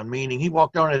walk-on, meaning he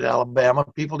walked on at Alabama.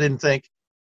 People didn't think,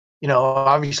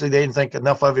 obviously they didn't think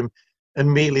enough of him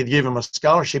immediately to give him a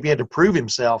scholarship. He had to prove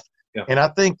himself. Yeah. And I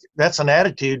think that's an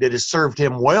attitude that has served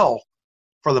him well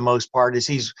for the most part, as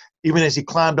he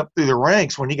climbed up through the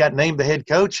ranks when he got named the head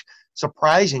coach,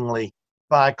 surprisingly,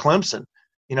 by Clemson,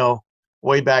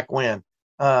 way back when.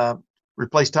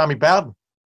 Replaced Tommy Bowden.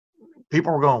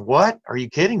 People were going, what? Are you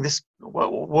kidding?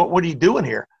 What are you doing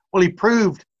here? Well, he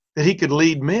proved that he could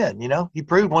lead men, He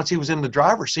proved once he was in the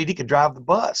driver's seat, he could drive the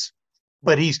bus.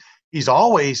 But he's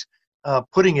always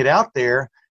putting it out there.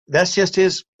 That's just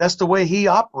that's the way he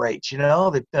operates,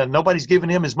 that nobody's giving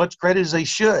him as much credit as they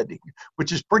should,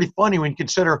 which is pretty funny when you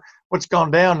consider what's gone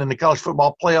down in the college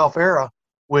football playoff era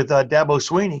with Dabo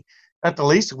Swinney, not the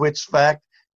least of which fact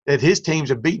that his teams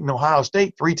have beaten Ohio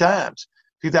State 3 times.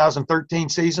 2013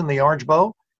 season, the Orange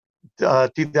Bowl,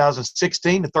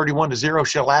 2016, the 31-0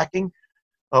 shellacking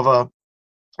of a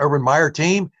Urban Meyer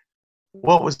team.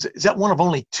 Is that one of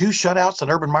only 2 shutouts an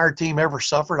Urban Meyer team ever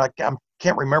suffered? I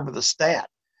can't remember the stat.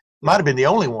 Might have been the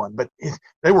only one, but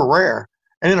they were rare.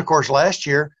 And then, of course, last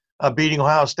year, beating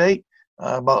Ohio State,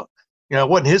 but it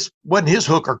wasn't his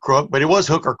hook or crook, but it was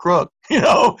hook or crook,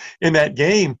 in that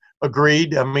game.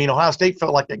 Agreed. I mean, Ohio State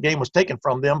felt like that game was taken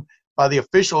from them by the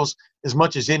officials as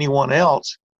much as anyone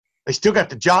else. They still got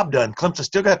the job done. Clemson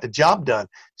still got the job done.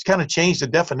 It's kind of changed the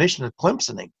definition of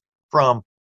Clemsoning from,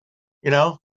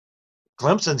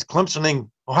 Clemson's Clemsoning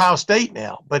Ohio State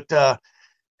now. But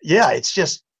it's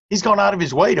just he's gone out of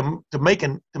his way to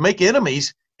make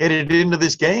enemies headed into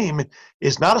this game.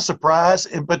 It's not a surprise,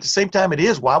 but at the same time, it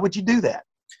is. Why would you do that?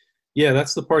 Yeah,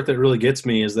 that's the part that really gets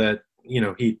me is that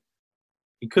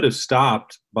he could have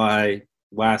stopped by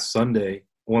last Sunday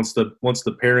once the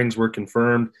pairings were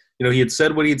confirmed. He had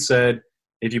said what he'd said.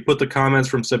 If you put the comments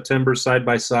from September side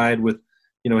by side with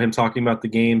him talking about the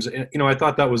games, I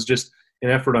thought that was just an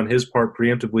effort on his part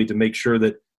preemptively to make sure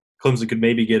that Clemson could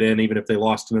maybe get in even if they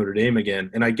lost to Notre Dame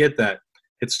again. And I get that.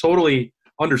 It's totally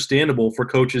understandable for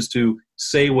coaches to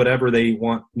say whatever they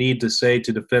need to say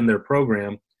to defend their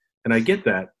program, and I get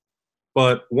that.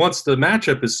 But once the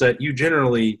matchup is set, you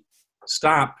generally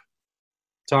stop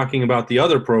talking about the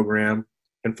other program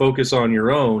and focus on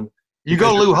your own. You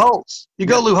go Lou Holtz.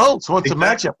 Lou Holtz once the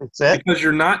matchup is set. Because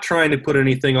you're not trying to put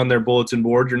anything on their bulletin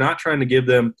board. You're not trying to give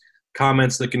them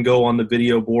comments that can go on the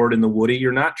video board in the Woody.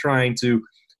 You're not trying to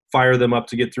fire them up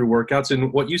to get through workouts.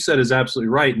 And what you said is absolutely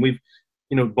right. And we've,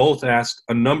 both asked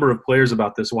a number of players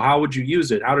about this. Well, how would you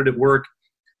use it? How did it work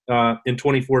in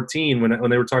 2014 when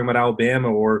they were talking about Alabama,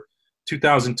 or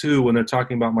 2002 when they're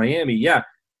talking about Miami? Yeah,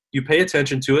 you pay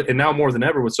attention to it. And now more than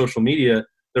ever with social media,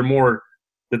 they're more –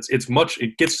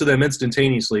 it gets to them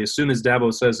instantaneously. As soon as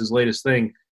Dabo says his latest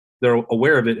thing, they're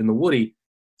aware of it in the Woody.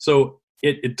 So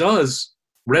it does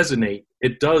resonate.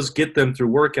 It does get them through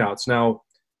workouts. Now,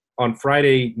 on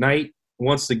Friday night,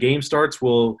 once the game starts,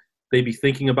 will they be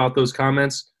thinking about those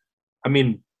comments? I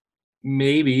mean,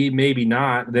 maybe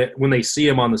not. That when they see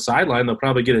him on the sideline, they'll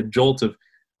probably get a jolt of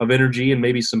energy and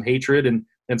maybe some hatred. And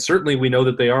certainly we know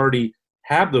that they already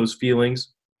have those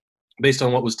feelings based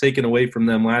on what was taken away from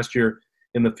them last year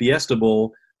in the Fiesta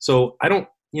Bowl. So I don't,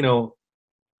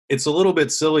 it's a little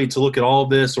bit silly to look at all of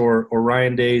this or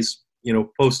Ryan Day's,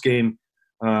 post-game,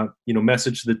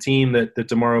 message to the team that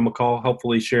Demario McCall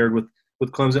helpfully shared with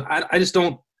Clemson. I just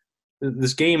don't –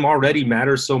 this game already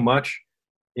matters so much.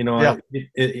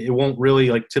 It won't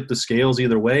really, tip the scales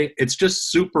either way. It's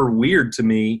just super weird to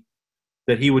me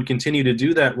that he would continue to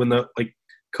do that when the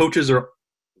coaches are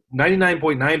 –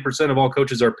 99.9% of all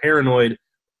coaches are paranoid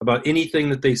about anything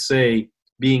that they say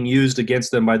being used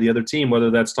against them by the other team,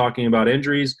 whether that's talking about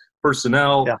injuries,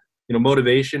 personnel,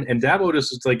 motivation. And Dabo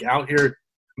just is out here.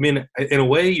 I mean, in a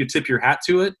way, you tip your hat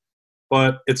to it,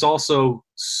 but it's also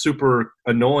super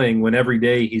annoying when every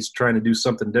day he's trying to do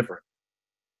something different.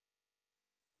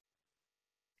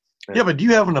 Yeah, but do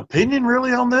you have an opinion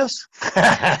really on this?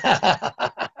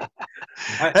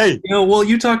 Well,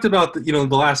 you talked about the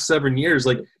last 7 years.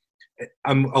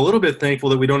 I'm a little bit thankful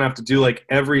that we don't have to do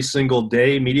every single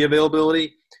day media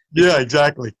availability. Yeah,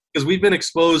 exactly. Because we've been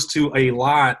exposed to a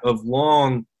lot of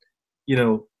long,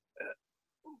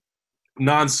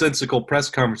 nonsensical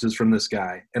press conferences from this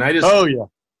guy. And I just,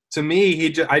 to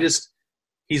me,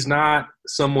 he's not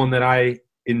someone that I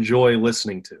enjoy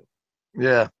listening to.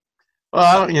 Yeah.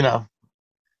 Well,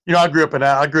 I grew up an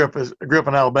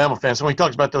Alabama fan. So when he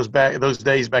talks about those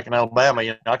days back in Alabama,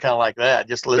 I kind of like that.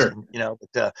 Just listen, sure.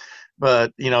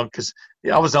 But because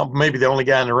I was maybe the only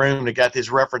guy in the room that got this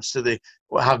reference to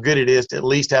how good it is to at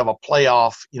least have a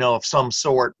playoff, of some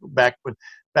sort back when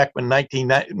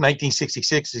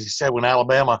 1966, as you said, when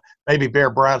Alabama, maybe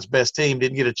Bear Bryant's best team,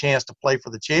 didn't get a chance to play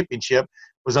for the championship,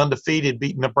 was undefeated,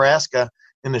 beating Nebraska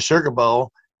in the Sugar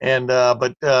Bowl, and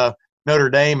but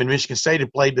Notre Dame and Michigan State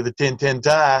had played to the 10-10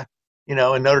 tie,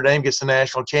 and Notre Dame gets the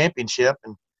national championship.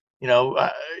 And,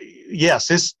 yes,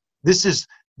 this is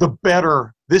the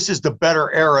better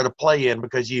era to play in,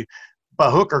 because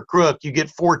by hook or crook, you get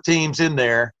 4 teams in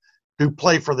there who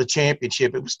play for the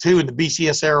championship. It was 2 in the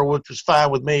BCS era, which was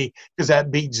fine with me because that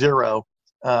beat 0.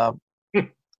 But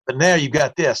now you've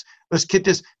got this. Let's keep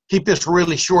this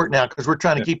really short now, because we're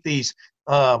trying to keep these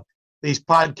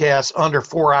podcasts under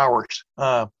 4 hours.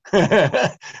 I'm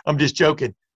just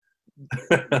joking.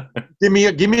 Give me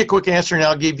a quick answer, and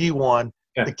I'll give you one.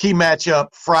 Yeah. The key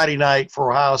matchup Friday night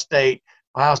for Ohio State.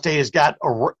 Ohio State has got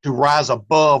to rise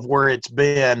above where it's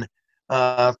been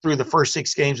through the first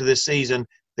 6 games of this season.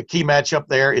 The key matchup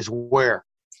there is where?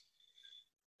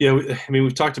 Yeah,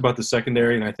 we've talked about the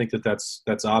secondary, and I think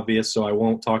that's obvious, so I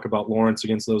won't talk about Lawrence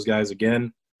against those guys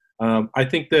again. I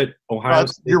think that Ohio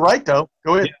State – You're right, though.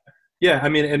 Go ahead. Yeah, I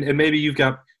mean, and maybe you've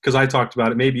got – because I talked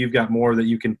about it, maybe you've got more that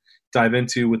you can dive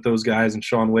into with those guys and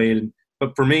Shaun Wade.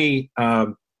 But for me,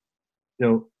 Ohio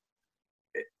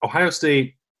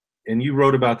State – and you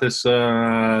wrote about this 3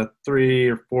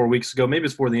 or 4 weeks ago, maybe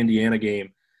it's for the Indiana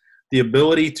game, the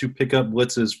ability to pick up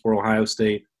blitzes for Ohio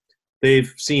State.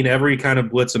 They've seen every kind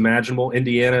of blitz imaginable.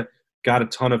 Indiana got a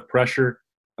ton of pressure,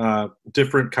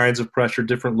 different kinds of pressure,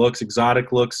 different looks,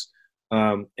 exotic looks,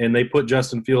 and they put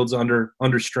Justin Fields under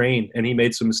strain, and he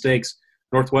made some mistakes.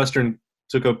 Northwestern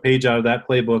took a page out of that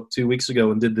playbook 2 weeks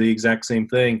ago and did the exact same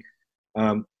thing.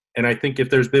 And I think if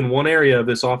there's been one area of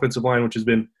this offensive line which has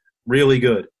been really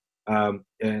good,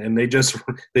 and they just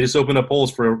opened up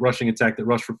holes for a rushing attack that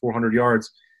rushed for 400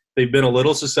 yards. They've been a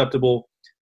little susceptible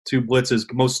to blitzes,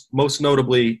 most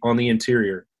notably on the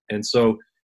interior. And so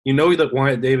that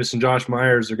Wyatt Davis and Josh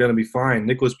Myers are going to be fine.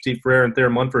 Nicholas Petit-Frere and Thayer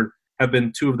Munford have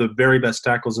been 2 of the very best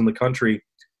tackles in the country.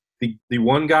 The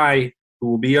one guy who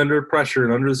will be under pressure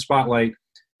and under the spotlight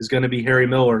is going to be Harry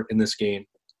Miller in this game.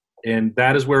 And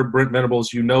that is where Brent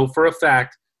Venables, for a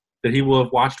fact that he will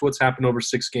have watched what's happened over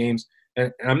 6 games. And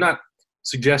I'm not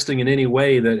suggesting in any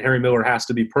way that Harry Miller has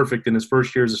to be perfect in his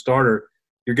first year as a starter.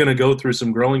 You're going to go through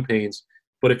some growing pains.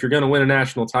 But if you're going to win a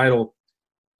national title,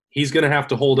 he's going to have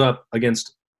to hold up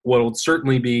against what will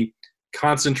certainly be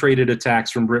concentrated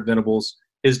attacks from Brent Venables,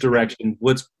 his direction.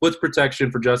 Blitz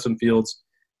protection for Justin Fields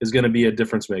is going to be a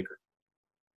difference maker.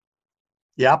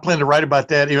 Yeah, I plan to write about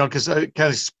that, because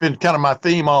it's been kind of my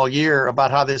theme all year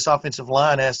about how this offensive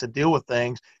line has to deal with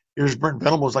things. Here's Brent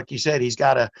Venables, like you said, he's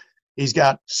got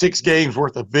 6 games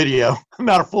worth of video,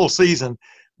 not a full season,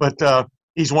 but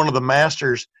he's one of the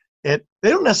masters. They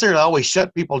don't necessarily always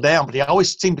shut people down, but he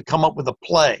always seemed to come up with a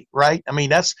play, right? I mean,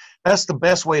 that's the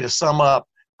best way to sum up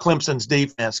Clemson's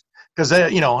defense, because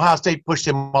Ohio State pushed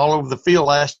him all over the field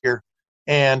last year,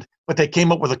 but they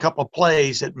came up with a couple of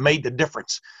plays that made the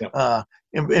difference. Yep.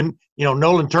 And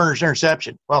Nolan Turner's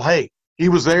interception. Well, hey, he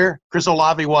was there. Chris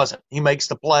Olave wasn't. He makes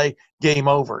the play, game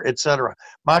over, etc.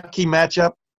 My key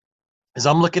matchup, as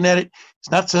I'm looking at it,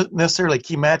 it's not necessarily a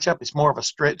key matchup. It's more of a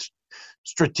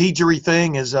strategery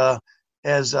thing, as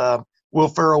Will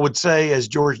Ferrell would say, as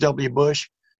George W. Bush.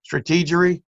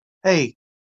 Strategery. Hey,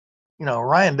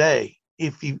 Ryan Day,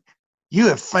 if you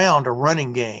have found a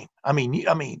running game. I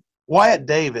mean, Wyatt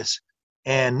Davis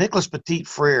and Nicholas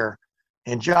Petit-Frere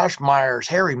and Josh Myers,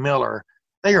 Harry Miller,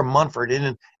 Thayer Munford,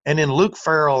 and then Luke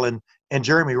Farrell and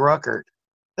Jeremy Ruckert,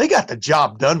 they got the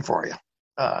job done for you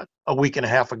a week and a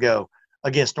half ago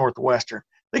against Northwestern.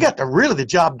 They got the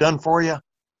job done for you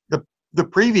the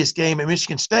previous game at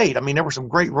Michigan State. I mean, there were some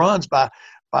great runs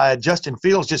by Justin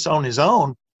Fields just on his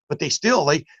own, but they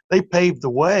paved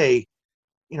the way.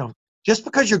 Just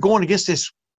because you're going against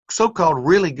this so-called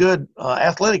really good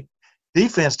athletic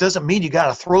defense doesn't mean you got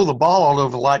to throw the ball all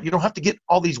over the lot. You don't have to get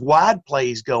all these wide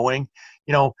plays going.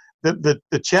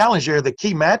 The challenge there, the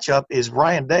key matchup is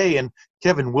Ryan Day and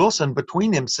Kevin Wilson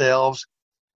between themselves,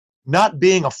 not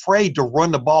being afraid to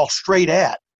run the ball straight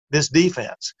at this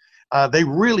defense. They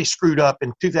really screwed up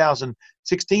in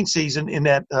 2016 season in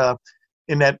that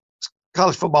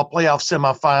college football playoff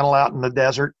semifinal out in the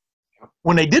desert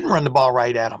when they didn't run the ball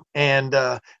right at them and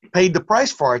paid the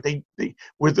price for it. They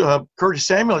with Curtis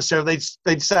Samuel, so they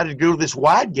decided to go to this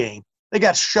wide game. They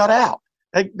got shut out.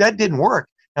 That didn't work.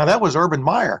 Now, that was Urban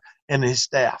Meyer and his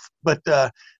staff. But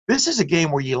this is a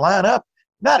game where you line up,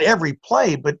 not every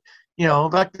play, but,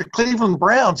 like the Cleveland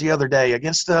Browns the other day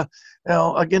against the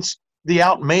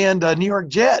outmanned New York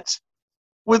Jets.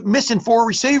 With missing 4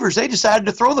 receivers, they decided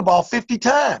to throw the ball 50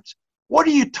 times. What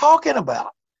are you talking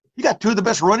about? You got 2 of the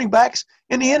best running backs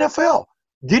in the NFL.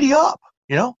 Giddy up,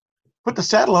 Put the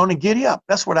saddle on and giddy up.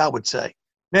 That's what I would say.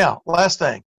 Now, last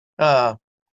thing, because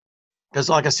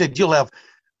like I said, you'll have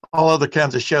all other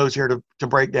kinds of shows here to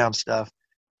break down stuff.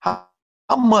 How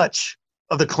much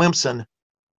of the Clemson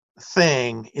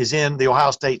thing is in the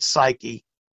Ohio State psyche?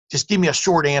 Just give me a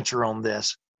short answer on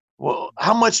this. Well,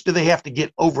 how much do they have to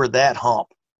get over that hump?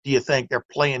 Do you think they're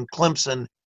playing Clemson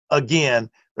again?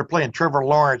 They're playing Trevor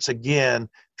Lawrence again,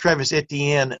 Travis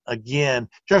Etienne again.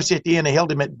 Travis Etienne, they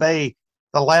held him at bay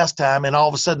the last time, and all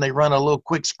of a sudden they run a little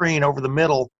quick screen over the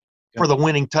middle for the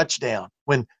winning touchdown.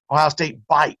 When Ohio State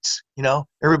bites,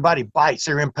 everybody bites.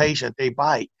 They're impatient. They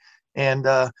bite, and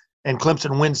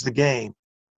Clemson wins the game.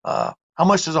 How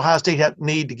much does Ohio State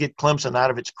need to get Clemson out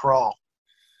of its crawl?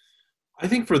 I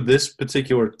think for this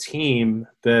particular team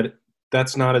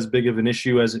that's not as big of an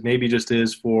issue as it maybe just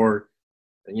is for,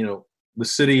 the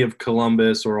city of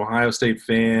Columbus or Ohio State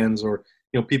fans or,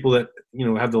 people that,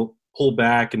 have to pull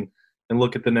back and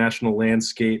look at the national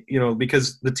landscape,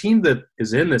 because the team that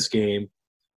is in this game,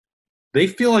 they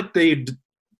feel like they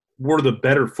were the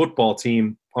better football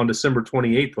team on December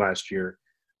 28th last year.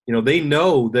 They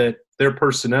know that their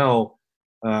personnel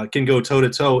can go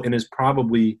toe-to-toe and is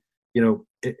probably, it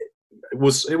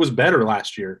was better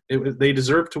last year. They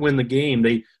deserved to win the game.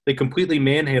 They completely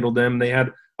manhandled them. They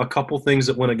had a couple things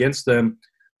that went against them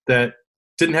that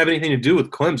didn't have anything to do with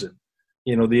Clemson.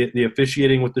 The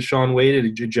officiating with the Shaun Wade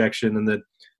ejection and the,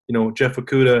 Jeff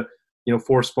Okudah,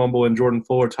 forced fumble and Jordan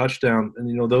Fuller touchdown.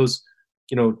 And, those,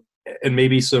 and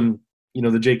maybe some,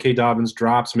 the J.K. Dobbins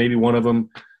drops, maybe one of them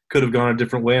could have gone a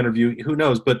different way on review. Who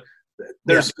knows? But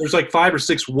there's like 5 or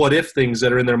 6 what-if things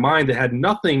that are in their mind that had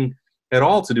nothing at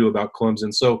all to do about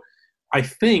Clemson. So I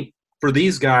think for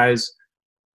these guys,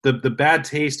 the bad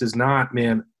taste is not,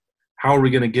 man, how are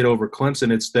we going to get over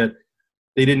Clemson? It's that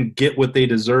they didn't get what they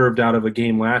deserved out of a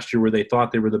game last year where they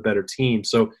thought they were the better team.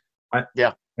 So I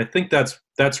think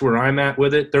that's where I'm at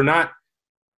with it. They're not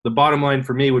 – the bottom line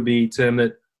for me would be, Tim,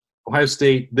 that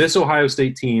this Ohio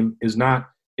State team is not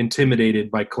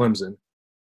intimidated by Clemson.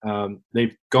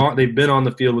 They've been on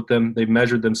the field with them. They've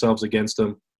measured themselves against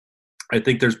them. I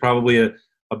think there's probably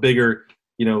a bigger,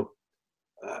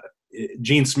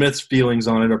 Gene Smith's feelings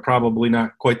on it are probably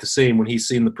not quite the same when he's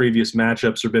seen the previous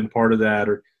matchups or been part of that,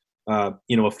 or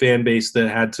a fan base that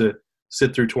had to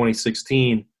sit through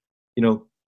 2016,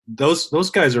 those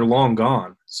guys are long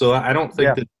gone. So I don't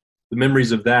think that the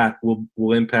memories of that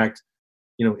will impact.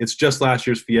 It's just last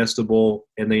year's Fiesta Bowl,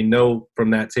 and they know from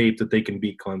that tape that they can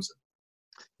beat Clemson.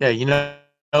 Yeah,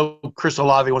 Chris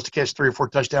Olave wants to catch 3 or 4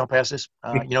 touchdown passes.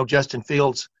 Justin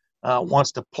Fields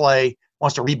wants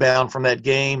to rebound from that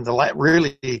game. The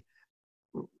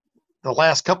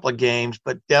last couple of games,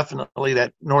 but definitely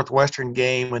that Northwestern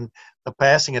game and the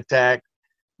passing attack.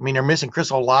 I mean, they're missing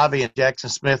Chris Olave and Jackson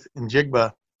Smith and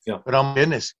Jigba. Yeah. But oh my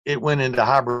goodness, it went into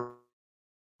hybrid.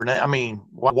 I mean,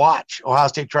 watch Ohio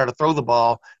State try to throw the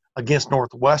ball against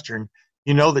Northwestern.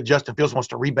 You know that Justin Fields wants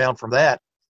to rebound from that,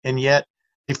 and yet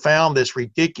he found this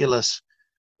ridiculous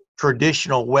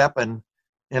traditional weapon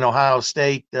in Ohio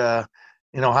State.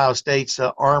 In Ohio State's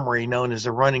armory, known as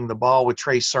the running the ball with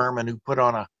Trey Sermon, who put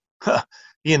on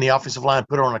he and the offensive line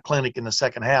put on a clinic in the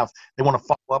second half. They want to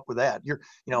follow up with that.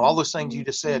 All those things you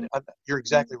just said. You're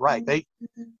exactly right.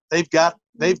 They've got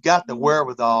the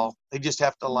wherewithal. They just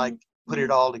have to put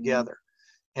it all together.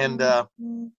 And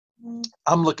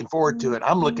I'm looking forward to it.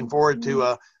 I'm looking forward to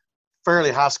a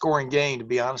fairly high scoring game, to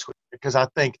be honest with you, because I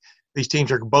think these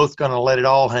teams are both going to let it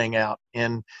all hang out.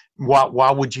 And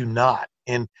why would you not?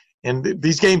 And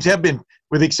these games have been,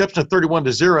 with the exception of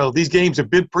 31-0, these games have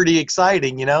been pretty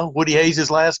exciting. Woody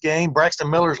Hayes' last game, Braxton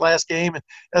Miller's last game, and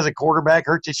as a quarterback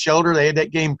hurts his shoulder. They had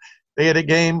that game,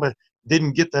 but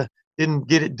didn't get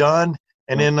it done.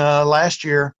 And then last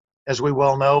year, as we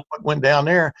well know, what went down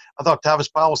there, I thought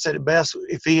Tavis Powell said it best.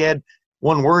 If he had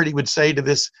one word he would say to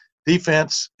this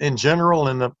defense in general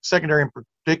and the secondary in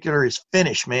particular, is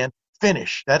finish, man.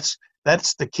 Finish. That's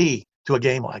the key to a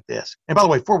game like this. And by the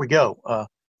way, before we go,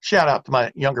 shout out to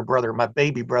my younger brother, my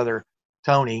baby brother,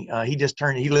 Tony. He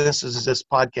listens to this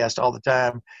podcast all the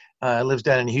time. Lives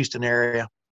down in the Houston area.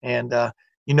 And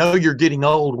you're getting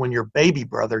old when your baby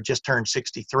brother just turned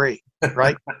 63,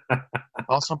 right?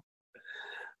 Awesome.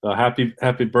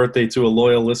 Happy birthday to a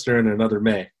loyal listener and another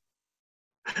May.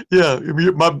 Yeah,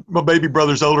 my baby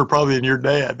brother's older probably than your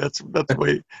dad. That's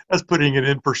putting it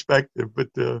in perspective. But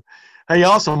hey,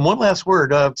 awesome. One last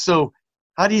word. So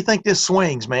how do you think this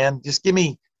swings, man? Just give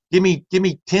me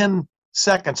 10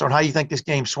 seconds on how you think this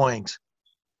game swings.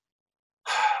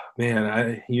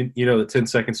 Man, the 10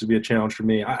 seconds would be a challenge for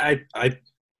me. I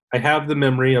have the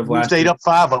memory of last. Stayed up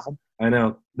 5 of them. I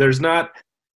know. There's not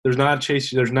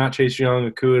Chase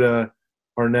Young, Okudah,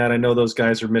 Arnett. I know those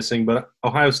guys are missing, but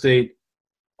Ohio State.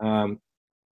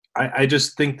 I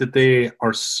just think that they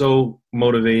are so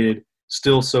motivated,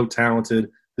 still so talented.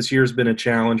 This year's been a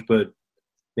challenge, but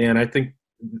man, I think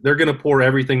they're going to pour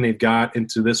everything they've got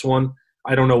into this one.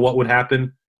 I don't know what would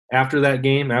happen after that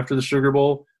game, after the Sugar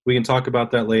Bowl. We can talk about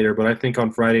that later, but I think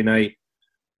on Friday night,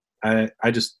 I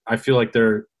feel like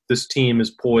this team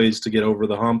is poised to get over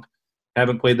the hump.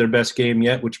 Haven't played their best game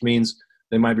yet, which means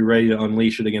they might be ready to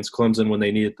unleash it against Clemson when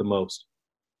they need it the most.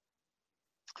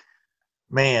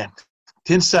 Man,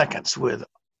 10 seconds with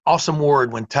Awesome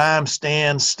Ward, when time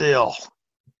stands still.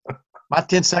 My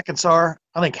 10 seconds are,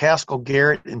 I think Haskell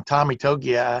Garrett and Tommy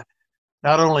Togiai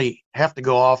not only have to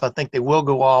go off, I think they will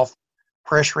go off,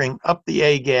 pressuring up the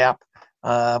A gap,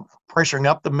 pressuring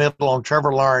up the middle on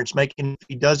Trevor Lawrence, making, if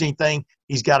he does anything,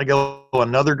 he's got to go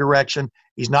another direction.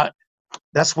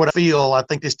 That's what I feel. I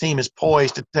think this team is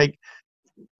poised to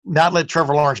not let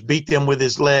Trevor Lawrence beat them with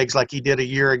his legs like he did a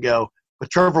year ago. But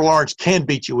Trevor Lawrence can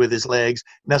beat you with his legs,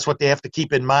 and that's what they have to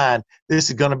keep in mind. This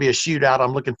is going to be a shootout.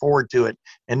 I'm looking forward to it.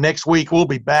 And next week we'll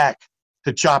be back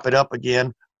to chop it up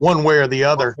again, one way or the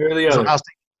other. One way or the other.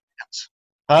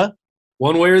 Huh?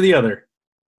 One way or the other.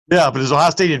 Yeah, but is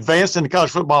Ohio State advanced in the college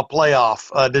football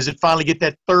playoff? Does it finally get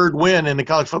that third win in the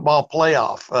college football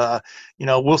playoff?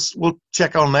 We'll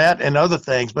check on that and other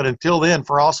things. But until then,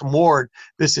 for Awesome Ward,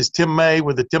 this is Tim May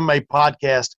with the Tim May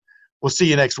Podcast. We'll see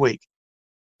you next week.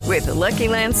 With the Lucky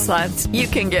Land Slots, you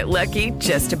can get lucky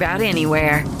just about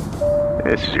anywhere.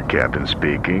 This is your captain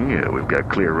speaking. We've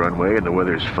got clear runway and the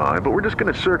weather's fine, but we're just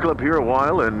going to circle up here a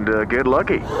while and get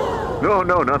lucky. No,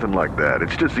 nothing like that.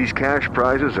 It's just these cash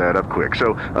prizes add up quick.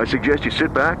 So I suggest you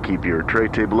sit back, keep your tray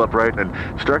table upright, and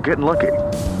start getting lucky.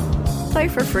 Play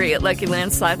for free at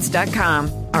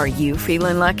LuckyLandSlots.com. Are you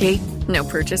feeling lucky? No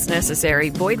purchase necessary.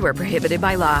 Void where prohibited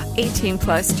by law.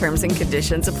 18+ terms and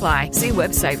conditions apply. See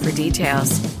website for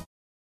details.